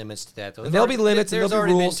going to be limits to that, though. There'll be limits and There's there'll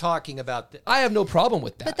be already rules. been talking about that. I have no problem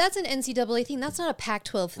with that. But that's an NCAA thing. That's not a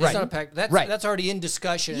Pac-12 thing. That's not a pact. That's Right. that's already in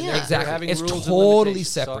discussion. And Yeah. they're exactly. having It's rules and totally limitations.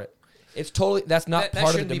 So- separate. That's not That part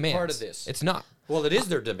of the shouldn't be demand. part of this. It's not. well, it is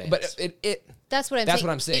their demand. But it That's what I'm That's saying.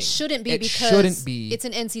 what I'm saying. It shouldn't be It because shouldn't be. it's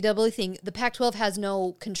an NCAA thing. The Pac-12 has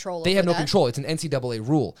no control they over have no that. control. It's an NCAA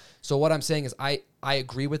rule. So what I'm saying is I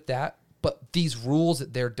agree with that, but these rules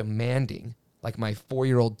that they're demanding, like my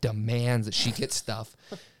 4-year-old demands that she get stuff,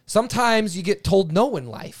 sometimes you get told no in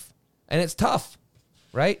life, and it's tough,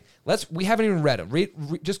 right? We haven't even read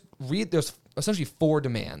them. Just read. There's essentially 4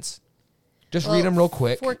 demands. Just read them real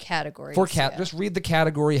quick. 4 categories. yeah. Just read the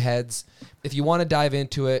category heads. If you want to dive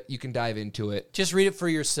into it, you can dive into it. just read it for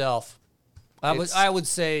yourself. I would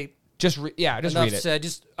say Just read enough it. said.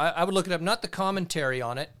 I would look it up, not the commentary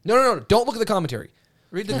on it. No. Don't look at the commentary.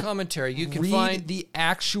 Read the commentary. You can Read find the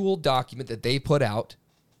actual document that they put out,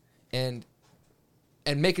 and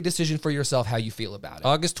make a decision for yourself how you feel about it.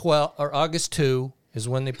 August 12 or August 2 is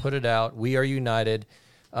when they put it out. We are united.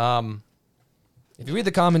 If you read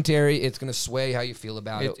the commentary, it's going to sway how you feel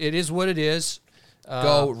about it. It is what it is.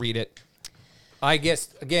 Go read it. I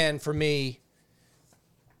guess, again, for me,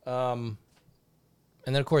 and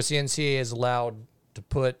then, of course, the NCAA is allowed to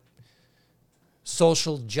put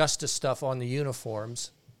social justice stuff on the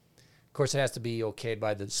uniforms. Of course, it has to be okayed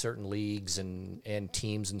by the certain leagues and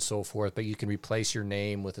teams and so forth, but you can replace your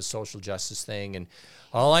name with a social justice thing. And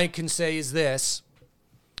all I can say is this,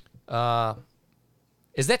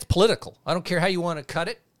 is that's political. I don't care how you want to cut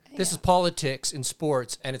it. This is politics in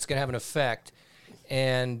sports, and it's going to have an effect.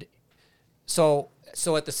 And so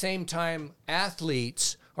at the same time,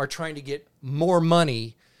 athletes are trying to get more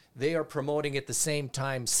money. They are promoting at the same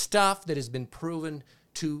time stuff that has been proven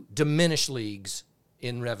to diminish leagues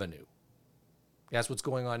in revenue. That's what's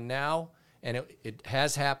going on now, and it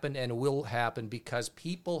has happened and it will happen because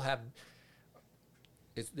people have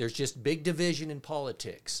there's just big division in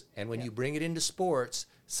politics. And when you bring it into sports,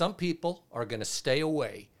 some people are going to stay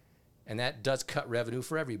away, and that does cut revenue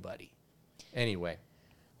for everybody. Anyway.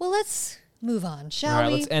 Well, let's move on, shall All right,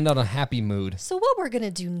 we? let's end on a happy mood. So what we're going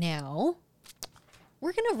to do now,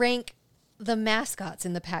 we're going to rank the mascots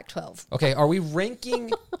in the Pac-12. Okay, are we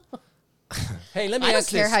ranking? Hey, let me I don't ask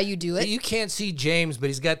care this. how you do it. You can't see James, but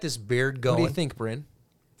he's got this beard What going. do you think, Bryn?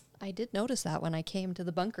 I did notice that when I came to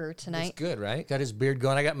the bunker It's tonight. good, right? Got his beard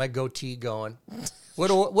going. I got my goatee going.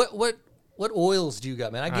 What oils do you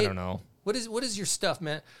got, man? I don't know. What is your stuff,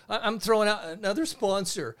 man? I'm throwing out another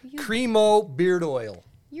sponsor, Cremo Beard Oil.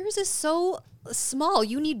 Yours is so small.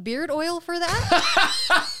 You need beard oil for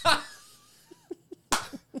that?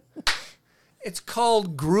 It's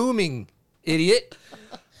called grooming, idiot.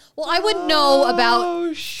 Well, I wouldn't know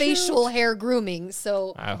about facial hair grooming,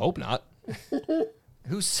 so I hope not.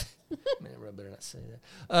 Who's? Man, I better not say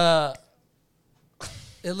that.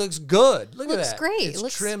 It looks good. Look Looks at that. great. It's It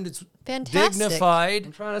looks trimmed. It's fantastic. dignified.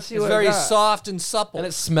 I'm trying to see it's what I very got. soft and supple. And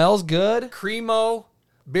it smells good. Cremo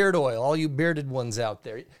Beard Oil. All you bearded ones out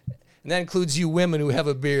there, and that includes you women who have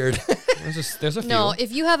a beard. There's a few. no,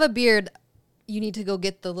 if you have a beard, you need to go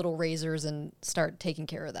get the little razors and start taking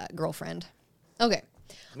care of that, girlfriend. Okay.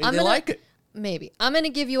 Maybe I'm they gonna- like it. Maybe. I'm going to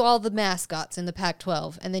give you all the mascots in the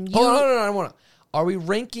Pac-12, and then you... Hold on, no, I want to. Are we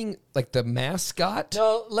ranking like the mascot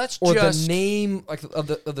No, let's or just. the name like of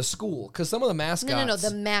the school? Because some of the mascots. No,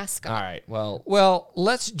 the mascot. All right. Well, Well,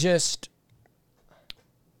 let's just.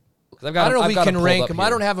 'cause I've got I don't know I've if we got 'em can pulled rank up them. here. I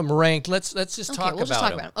don't have them ranked. Let's just Okay, talk we'll about just talk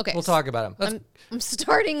them. about 'em. Okay, we'll talk about them. I'm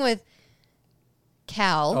starting with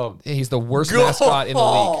Cal. Oh, He's the worst mascot in the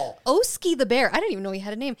league. Oski the bear. I didn't even know he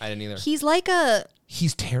had a name. I didn't either. He's like a...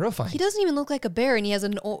 He's terrifying. He doesn't even look like a bear, and he has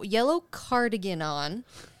a yellow cardigan on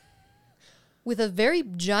with a very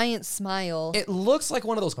giant smile. It looks like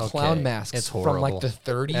one of those clown masks It's from horrible. like the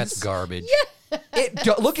 30s. That's garbage.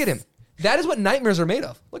 Look at him. That is what nightmares are made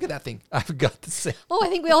of. Look at that thing. I've got to say. Oh, I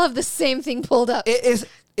think we all have the same thing pulled up. It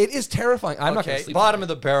is terrifying. I'm not going to sleep. bottom of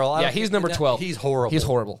the barrel. Yeah, he's number 12. He's horrible. He's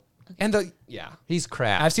horrible. And He's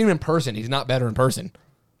crap. I've seen him in person. He's not better in person.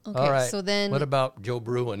 Okay, All right. so then... what about Joe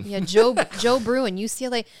Bruin? Yeah, Joe Bruin,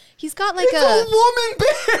 UCLA. He's got like It's a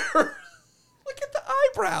woman bear. Look at the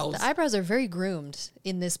eyebrows. The eyebrows are very groomed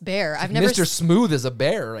in this bear. I've never Mr. Smooth is a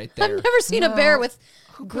bear right there. I've never seen a bear with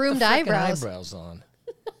Put the groomed frickin' eyebrows. on.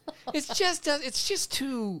 It's just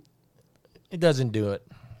too. It doesn't do it.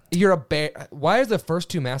 You're a bear. Why are the first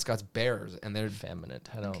two mascots bears and they're Feminine.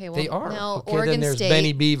 I don't. Okay, well, They are. now Okay, Oregon then there's State.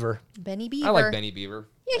 Benny Beaver. Benny Beaver. I like Benny Beaver.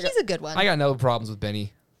 Yeah, he's a good one. I got no problems with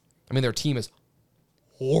Benny. I mean, their team is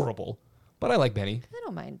horrible, but I like Benny. I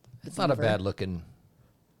don't mind. the It's not a beaver. bad looking.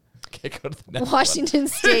 Okay, go to the next Washington one.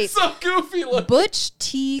 State. It's so goofy look. Butch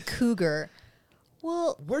T. Cougar.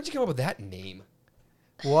 Well, Where'd you come up with that name?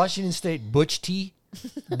 Washington State Butch T.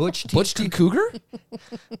 Butch T. Butch T. Cougar?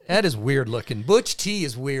 That is weird looking. Butch T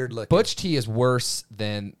is weird looking. Butch T is worse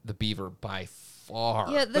than the Beaver by far.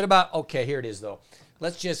 yeah, What about? Okay, here it is though.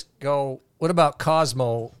 Let's just go. What about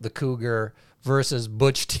Cosmo the Cougar versus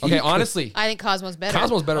Butch T? Okay, honestly, I think Cosmo's better.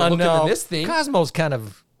 Cosmo's better looking no. than this thing. Cosmo's kind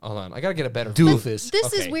of Hold on, I gotta get a better doofus.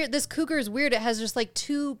 This is Okay. weird. This cougar is weird. It has just like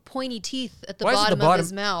two pointy teeth at the Why is it the bottom, bottom- of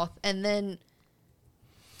his mouth, and then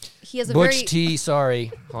he has a Butch very T.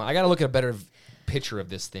 Sorry, Hold on, I gotta look at a better picture of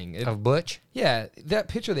this thing. of Butch. Yeah, that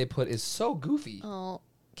picture they put is so goofy. Oh,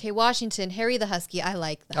 okay. Washington, Harry the Husky. I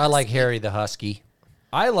like the. I like Husky. Harry the Husky.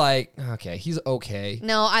 I like. Okay, he's okay,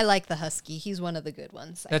 No, I like the Husky. He's one of the good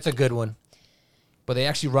ones. That's a good one. but they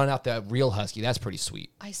actually run out the real husky. That's pretty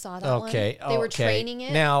sweet. I saw that Okay, one. They were okay. training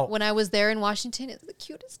it Now- when I was there in Washington. It's the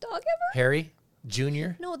cutest dog ever. Harry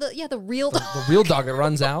Junior. No, the real. The real dog that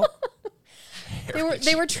runs out.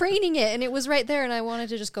 they were training it, and it was right there, and I wanted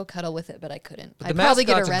to just go cuddle with it, but I couldn't. The I'd probably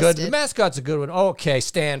get mascot's a arrested. good. The mascot's a good one. Okay,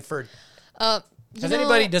 Stanford. You Does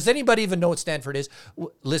know, anybody even know what Stanford is?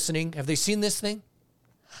 Listening, have they seen this thing?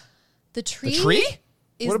 The tree. tree?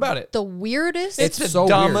 Is What about it? The weirdest. It's the so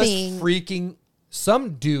dumbest weird. freaking.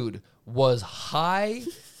 Some dude was high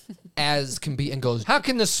as can be and goes, How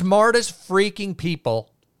can the smartest freaking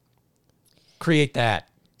people create that?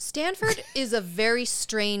 Stanford is a very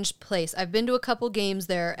strange place. I've been to a couple games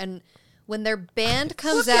there, and when their band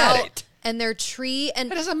comes Look at out it. and their tree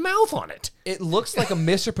and It has a mouth on it. it looks like a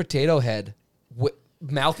Mr. Potato Head with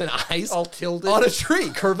mouth and eyes All tilted. on a tree.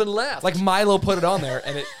 Curving left. Like Milo put it on there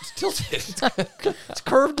and it tilted. it's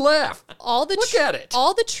curved left. all the Look at it.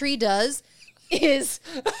 all the tree does is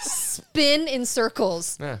spin in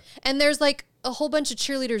circles. Yeah. And there's like a whole bunch of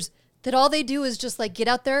cheerleaders that all they do is just like get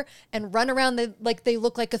out there and run around like they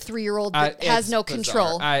look like a 3-year-old that has It's no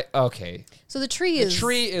bizarre. control. Okay. So the tree The is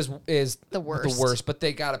tree is the worst. The worst, but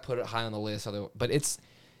they got to put it high on the list. But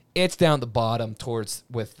it's down the bottom towards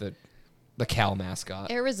with the Cal mascot.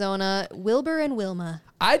 Arizona, Wilbur and Wilma.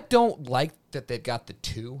 I don't like that they've got the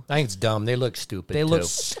two. I think it's dumb. They look stupid. They too. look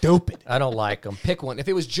stupid. I don't like them. Pick one. If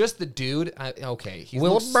it was just the dude, okay. He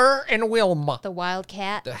looks- Wilbur and Wilma. The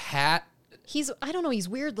Wildcat. the hat, I don't know, he's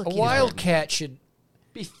weird A looking. wildcat should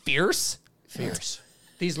be fierce. fierce.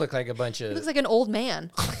 These look like a bunch He of. looks like an old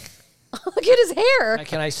man. Look at his hair.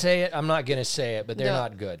 Can I say it? I'm not going to say it, but they're No.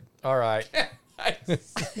 not good. All right.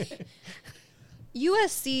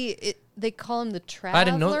 USC, they call him the Traveler. I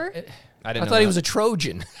didn't know. I I didn't know thought he that. was a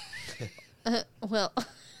Trojan. Well,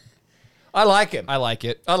 I like him. I like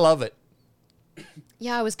it. I love it.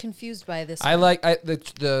 yeah, I was confused by this. I like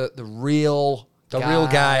the real real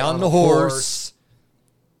guy on a the horse.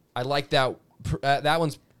 I like that. That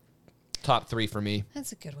one's top 3 for me.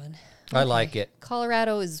 That's a good one. I like it.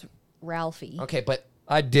 Colorado is Ralphie. Okay, but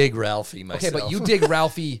I dig Ralphie myself. you dig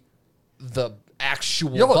Ralphie, the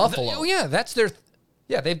actual Yo, buffalo. Oh yeah, that's their.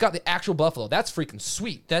 Yeah, they've got the actual buffalo. That's freaking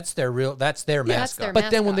sweet. That's their real. That's their Yeah, that's their mascot.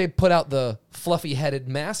 But then when mascot. they put out the fluffy-headed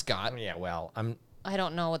mascot, Yeah, well, I'm I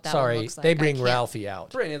don't know what that one sorry. looks like. They I bring can't- Ralphie out.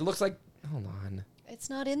 Brandon, it looks like. Hold on. It's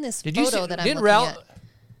not in this Did you photo see? that I'm Didn't looking Ralph? at.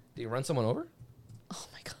 Did you run someone over? Oh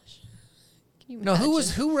my gosh. Can you No,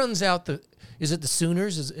 imagine? who runs out the? Is it the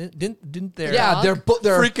Sooners? Didn't their Yeah, they're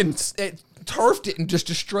freaking it turfed it and just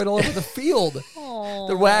destroyed all over the field.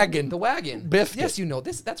 the wagon? The wagon. Biffed Yes, it. you know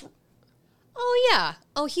this. That's Oh yeah.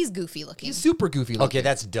 Oh, he's goofy looking. he's super goofy. Looking. Okay,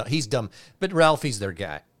 that's dumb. He's dumb. But Ralphie's their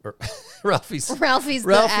guy. Or Ralphie's Ralphie's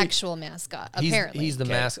the actual mascot. Apparently, he's the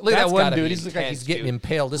Okay. mascot. Look at That's that one gotta dude. be He's looking like he's intense, getting dude.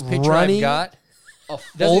 impaled. This picture Running I've got a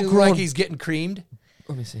doesn't he look like full-grown- he's getting creamed.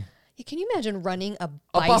 Let me see. Yeah, can you imagine running a A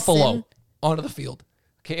bison? buffalo onto the field.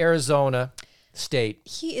 Okay, Arizona State.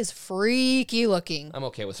 He is freaky looking. I'm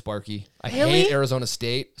okay with Sparky. I Really? hate Arizona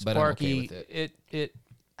State, but I'm okay Sparky. with it.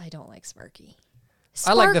 I don't like Sparky.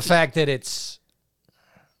 I like the Sparky. fact that it's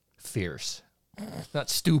fierce, not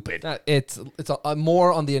stupid. It's a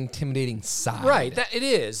more on the intimidating side. Right, that it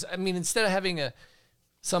is. I mean, instead of having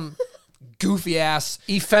some Goofy ass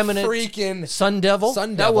effeminate freaking sun devil,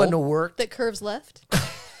 Sun that devil. wouldn't have worked. that curves left.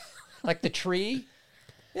 Like the tree,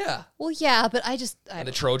 Yeah. Well, yeah, but I And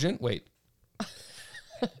the Trojan. Wait.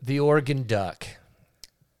 the Oregon duck.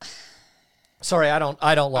 Sorry, I don't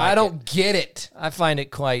like. I don't get it. I find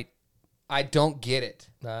it quite. I don't get it.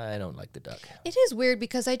 I don't like the duck. It is weird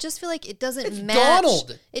because I just feel like it doesn't It's match.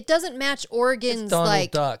 Donald. It doesn't match Oregon's Donald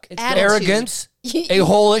like Duck. It's attitude. arrogance, a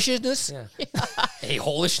holishness. A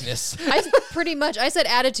holishness. I said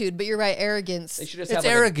attitude, but you're right, arrogance. They should just It's have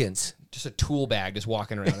like arrogance. just a tool bag just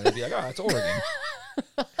walking around and they'd be like, oh, it's Oregon.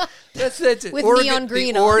 That's it. With Oregon, neon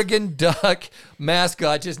green the on. Oregon duck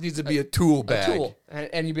mascot just needs to be a tool bag. A tool.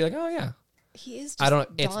 And you'd be like, oh, yeah. He is. Just I don't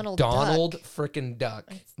know. It's Donald. Donald Duck. freaking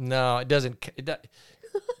Duck. No, it doesn't.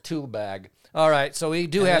 Tool bag. All right, so we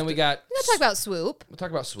do And have then to we got, Let's talk about Swoop. we'll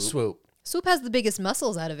talk about Swoop. swoop. Swoop has the biggest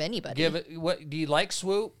muscles out of anybody. Give it. What do you like?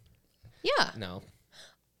 Swoop. Yeah, No.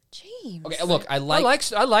 James. Okay, look, I I like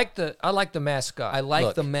like the mascot. I like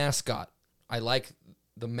Look, the mascot. I like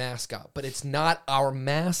the mascot, but it's not our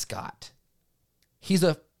mascot. He's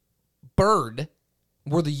a bird.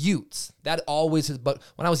 We're the Utes. That always is. But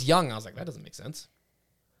when I was young, I was like, that doesn't make sense.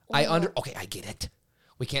 Okay, I get it.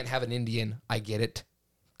 We can't have an Indian. I get it.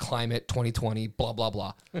 Climate 2020, blah blah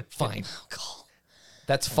blah. Fine.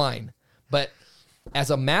 That's fine. But as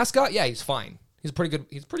a mascot, yeah, he's fine. He's a pretty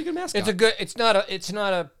good mascot. It's a good. It's not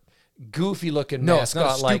a goofy looking No, it's mascot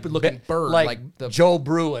not a like stupid-looking bird, like, like the- Joe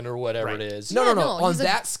Bruin or whatever Right. it is. no. Yeah, no, On he's a-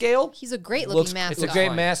 that scale, He's a great looking Looks- mascot. It's a great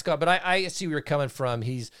fine. mascot, but I see where you're coming from.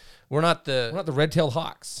 We're not we're the not the red-tailed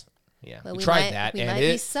hawks. yeah. Well, we we tried might, that, We and might be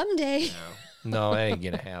it- someday. No, that ain't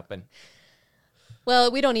gonna happen.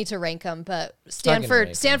 Well, we don't need to rank them, but not gonna rank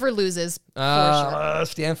 'em. Stanford loses for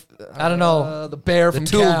sure. I don't know. The bear The from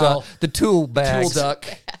tool Cal. duck. The tool bags. Tool duck.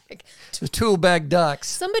 The tool bag ducks.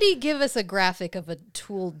 Somebody give us a graphic of a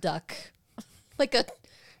tool duck, like a.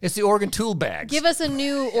 It's the Oregon tool bags. Give us a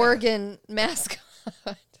new Oregon mascot.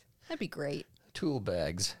 That'd be great. tool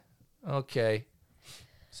bags. Okay.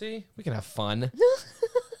 See, we can have fun.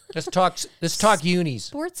 Let's talk unis.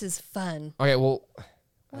 Sports is fun. Okay, well,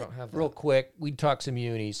 I don't have Real quick, we talk some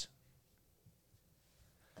unis.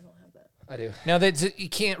 I do. Now you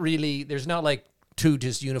can't really. There's not like two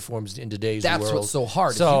just uniforms in today's That's world. what's so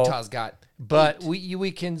hard. So, Utah's got, but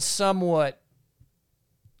we can somewhat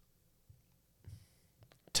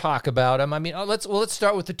talk about them. I mean, let's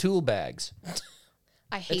start with the tool bags.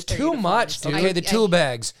 I hate It's their too uniforms. much, dude. Okay, the tool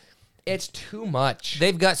bags. it's too much.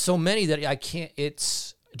 They've got so many that I can't.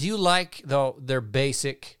 It's. Do you like though their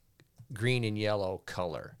basic green and yellow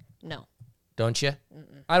color? No. Don't you?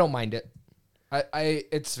 I don't mind it.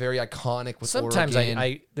 It's very iconic with Sometimes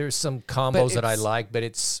Oregon. there's some combos that I it's- like, but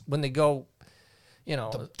it's when they go, you know,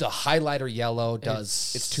 the highlighter yellow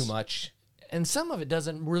it's too much. and some of it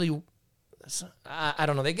doesn't really. I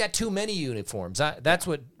don't know. They got too many uniforms. That's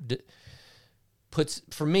what puts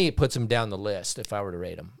them down the list. If I were to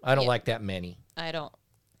rate them, I don't Yeah. like that many. I don't.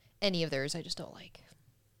 Any of theirs, I just don't like.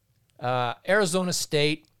 Arizona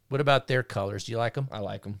State. What about their colors? Do you like them? I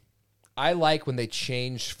like them. I like when they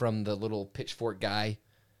changed from the little pitchfork guy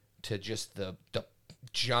to just the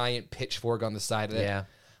giant pitchfork on the side of it. Yeah.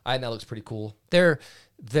 I think that looks pretty cool. Their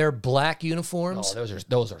black uniforms. Oh, those are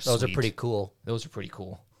those are sweet. pretty cool. Those are pretty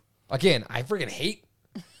cool. Again, I freaking hate.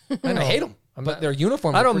 I hate them. But their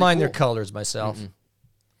uniforms. I are don't pretty mind their cool. colors myself.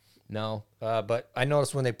 No, But I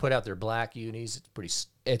noticed when they put out their black unis,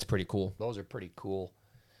 it's pretty cool. those are pretty cool.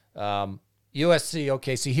 USC,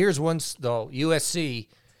 okay, see, here's one, though. USC,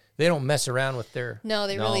 they don't mess around with their, No,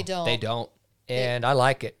 they really don't. They don't. and I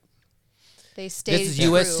like it. They stay. This is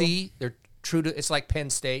true. USC. They're true to, it's like Penn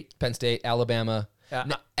State. Penn State, Alabama.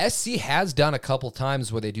 Now, SC has done a couple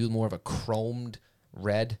times where they do more of a chromed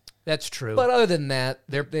red. That's true. But other than that,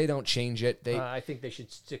 they don't change it. They I think they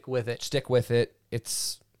should stick with it. stick with it.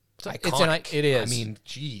 It's iconic. It is. I mean,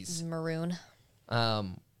 geez. Maroon.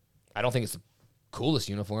 I don't think it's the coolest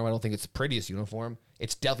uniform. I don't think it's the prettiest uniform.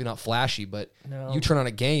 It's definitely not flashy, but No. you turn on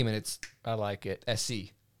a game and it's I like it.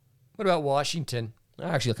 SC. What about Washington? I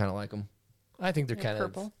actually kind of like them. I think they're Yeah, kind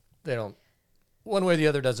purple. of. They don't. One way or the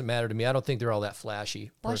other doesn't matter to me. I don't think they're all that flashy.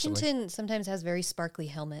 Personally. Washington sometimes has very sparkly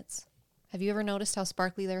helmets. Have you ever noticed how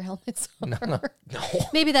sparkly their helmets are? No.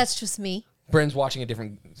 Maybe that's just me. Bryn's watching a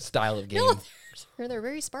different style of game. No, they're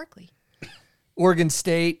very sparkly. Oregon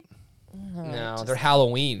State. No, they're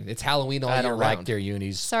Halloween. It's Halloween all I year don't like round. their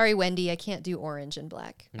unis. Sorry, Wendy, I can't do orange and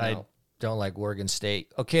black. I No. don't like Oregon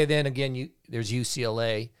State. Okay, then again, there's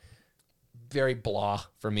UCLA. Very blah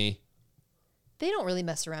for me. They don't really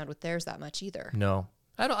mess around with theirs that much either. No,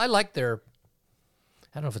 I don't. I like their.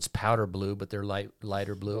 I don't know if it's powder blue, but they're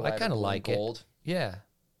lighter blue. I Lighter kind of blue like and gold. it. Yeah,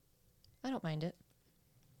 I don't mind it.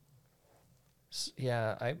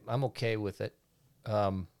 yeah. I'm okay with it.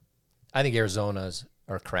 I think Arizona's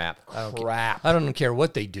are crap. Crap. I don't care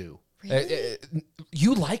what they do. Really?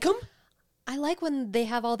 You like them? I like when they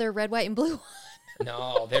have all their red, white, and blue.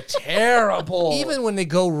 No, they're terrible. Even when they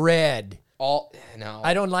go red, no,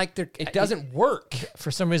 I don't like their. It doesn't work.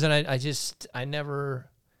 For some reason, I never.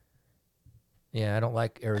 Yeah, I don't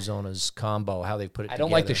like Arizona's combo. How they put it. I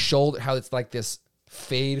don't like the together. shoulder. How it's like this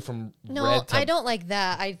fade from No, red to I don't like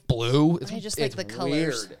that. blue. I just like it's the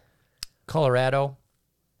colors. weird. Colorado.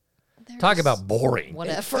 They're Talk just about boring.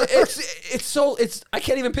 whatever. It's I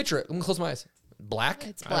can't even picture it. I'm gonna close my eyes. Black.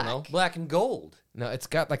 It's I don't know. black. Black and gold. No, it's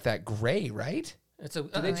got like that gray, right? It's a.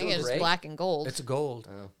 I think it's just black and gold. It's a gold.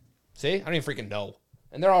 See, I don't even freaking know.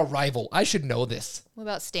 And they're all rival. I should know this. What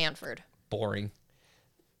about Stanford? Boring.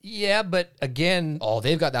 Yeah, but again, Oh,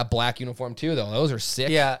 they've got that black uniform too, though. Those are sick.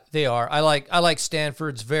 yeah, they are. I like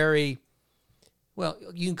Stanford's very. Well,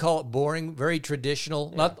 you can call it boring, very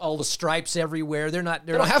traditional. Not all the stripes everywhere. They're not.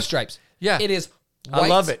 They don't have stripes. Yeah. It is I white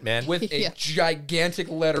love it, man. with a Yeah. gigantic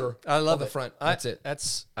letter I love on the it. front. I- That's it.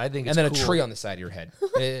 I think it's And then cool. a tree on the side of your head.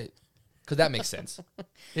 Because that makes sense.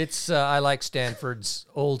 It's I like Stanford's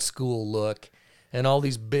old school look, and all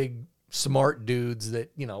these big smart dudes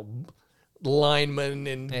that linemen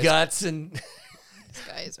and guts and. These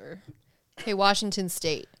guys are. Okay, Washington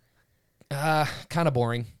State. Kind of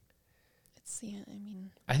boring. I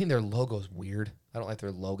mean, I think their logo's weird. I don't like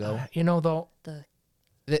their logo. Though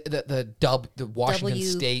the The Washington W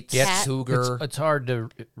State cat. Cougar. it's hard to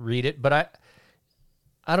read it, but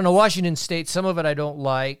I don't know. Washington State, some of it I don't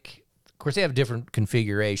like. Of course, they have different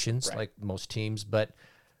configurations, Right. like most teams, but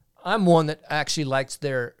I'm one that actually likes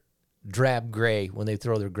their drab gray when they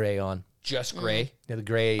throw their gray on. Just gray. Yeah, the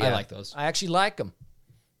gray. I like those. I actually like them.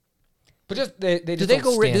 But just they Do just they don't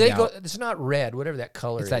go red? Do stand they go? out. It's not red, whatever that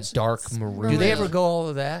color It's is. that dark maroon. Do they Maroon. ever go all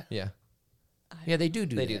of that? Yeah. Yeah, they do.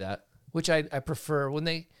 They do that. Which I prefer when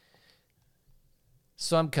they.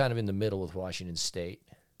 So I'm kind of in the middle with Washington State.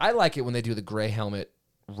 I like it when they do the gray helmet,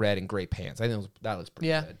 red and gray pants. I think that looks pretty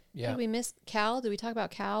Yeah, good. yeah. Did we miss Cal? Did we talk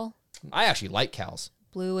about Cal? I actually like Cal's.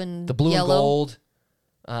 Blue and The blue yellow. and gold.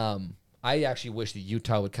 I actually wish that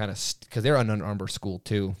Utah would kind of because they're an Under Armour school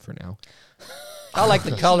too for now. I like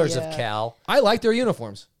the colors Yeah. of Cal. I like their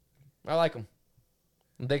uniforms. I like them.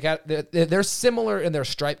 They're similar in their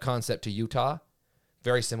stripe concept to Utah,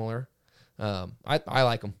 very similar. I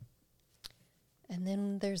like them. And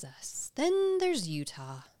then there's us. Then there's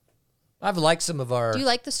Utah. I've liked some of our. Do you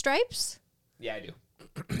like the stripes? Yeah, I do.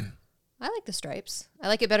 I like the stripes. I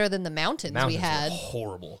like it better than the mountains, we had.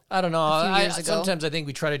 horrible. I don't know. a few years ago. Sometimes I think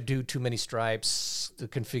we try to do too many stripes, the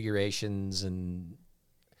configurations, and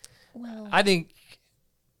Well, I think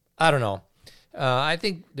I don't know. I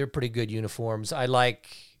think they're pretty good uniforms. Obviously,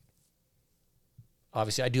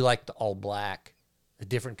 I do like the all black. The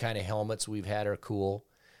different kind of helmets we've had are cool.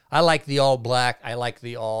 I like the all black. I like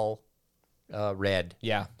the all red.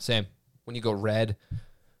 Yeah, same. When you go red,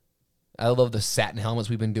 I love the satin helmets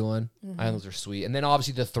we've been doing. I think those are sweet. And then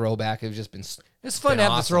obviously the throwback has just been. It's fun been to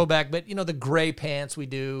have the awesome. throwback, but the gray pants we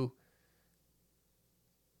do.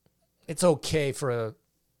 It's okay for a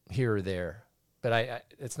here or there, but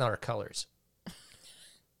it's not our colors.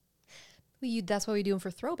 that's why we do them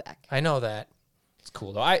for throwback. I know that. It's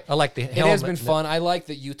cool though. I like the It helmet. has been fun. I like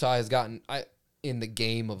that Utah has gotten in the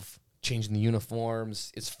game of changing the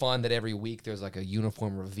uniforms. It's fun that every week there's like a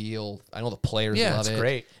uniform reveal. I know the players Yeah, love it's it.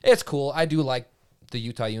 great. It's cool. I do like the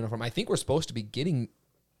Utah uniform. I think we're supposed to be getting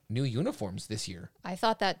new uniforms this year. I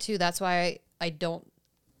thought that too. That's why I don't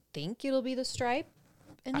think it'll be the stripe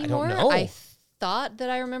anymore. know. I thought that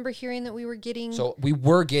I remember hearing that we were getting. So we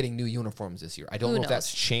were getting new uniforms this year. I don't Who know if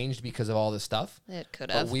that's knows? changed because of all this stuff. It could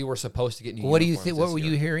But have. we were supposed to get new What do you uniforms think? What this were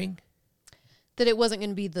year. you hearing? That it wasn't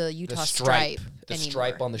going to be the Utah stripe the anymore.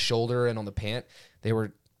 stripe on the shoulder and on the pant. There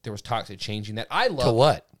was talks of changing that. I love To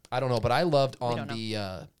what? I don't know, but I loved on don't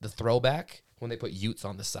the throwback when they put Utes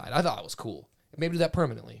on the side. I thought it was cool. Maybe do that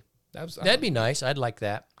permanently. That'd be nice. I'd like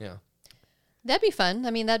that. yeah. That'd be fun.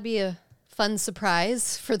 I mean, that'd be a fun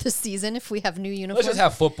surprise for the season if we have new uniforms. Let's just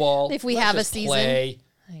have football. If we Let's have a just season. play.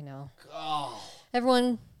 I know.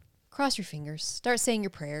 Everyone, cross your fingers. Start saying your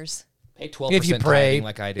prayers. Pay 12% If you pray, tithing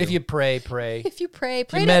like I do. if you pray, pray. If you pray, If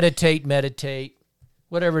pray. you meditate.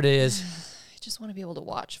 Whatever it is. I just want to be able to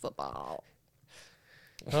watch football.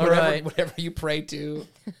 All right. Whatever you pray to.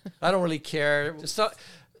 I don't really care.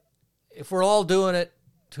 If we're all doing it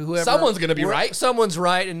to whoever, Someone's gonna be right. Someone's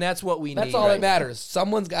right, and that's what we need. That's all that matters.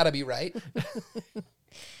 Someone's got to be right.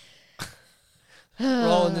 We're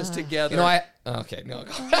all in this together. You know, okay, no.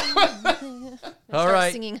 all Start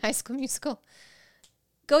right. singing High School Musical.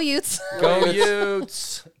 Go Utes. Go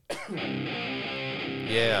Utes.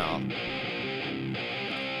 yeah.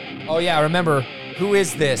 Oh yeah, remember Who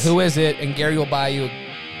is this? who is it? And Gary will buy you a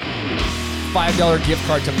 $5 gift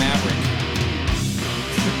card to Maverick.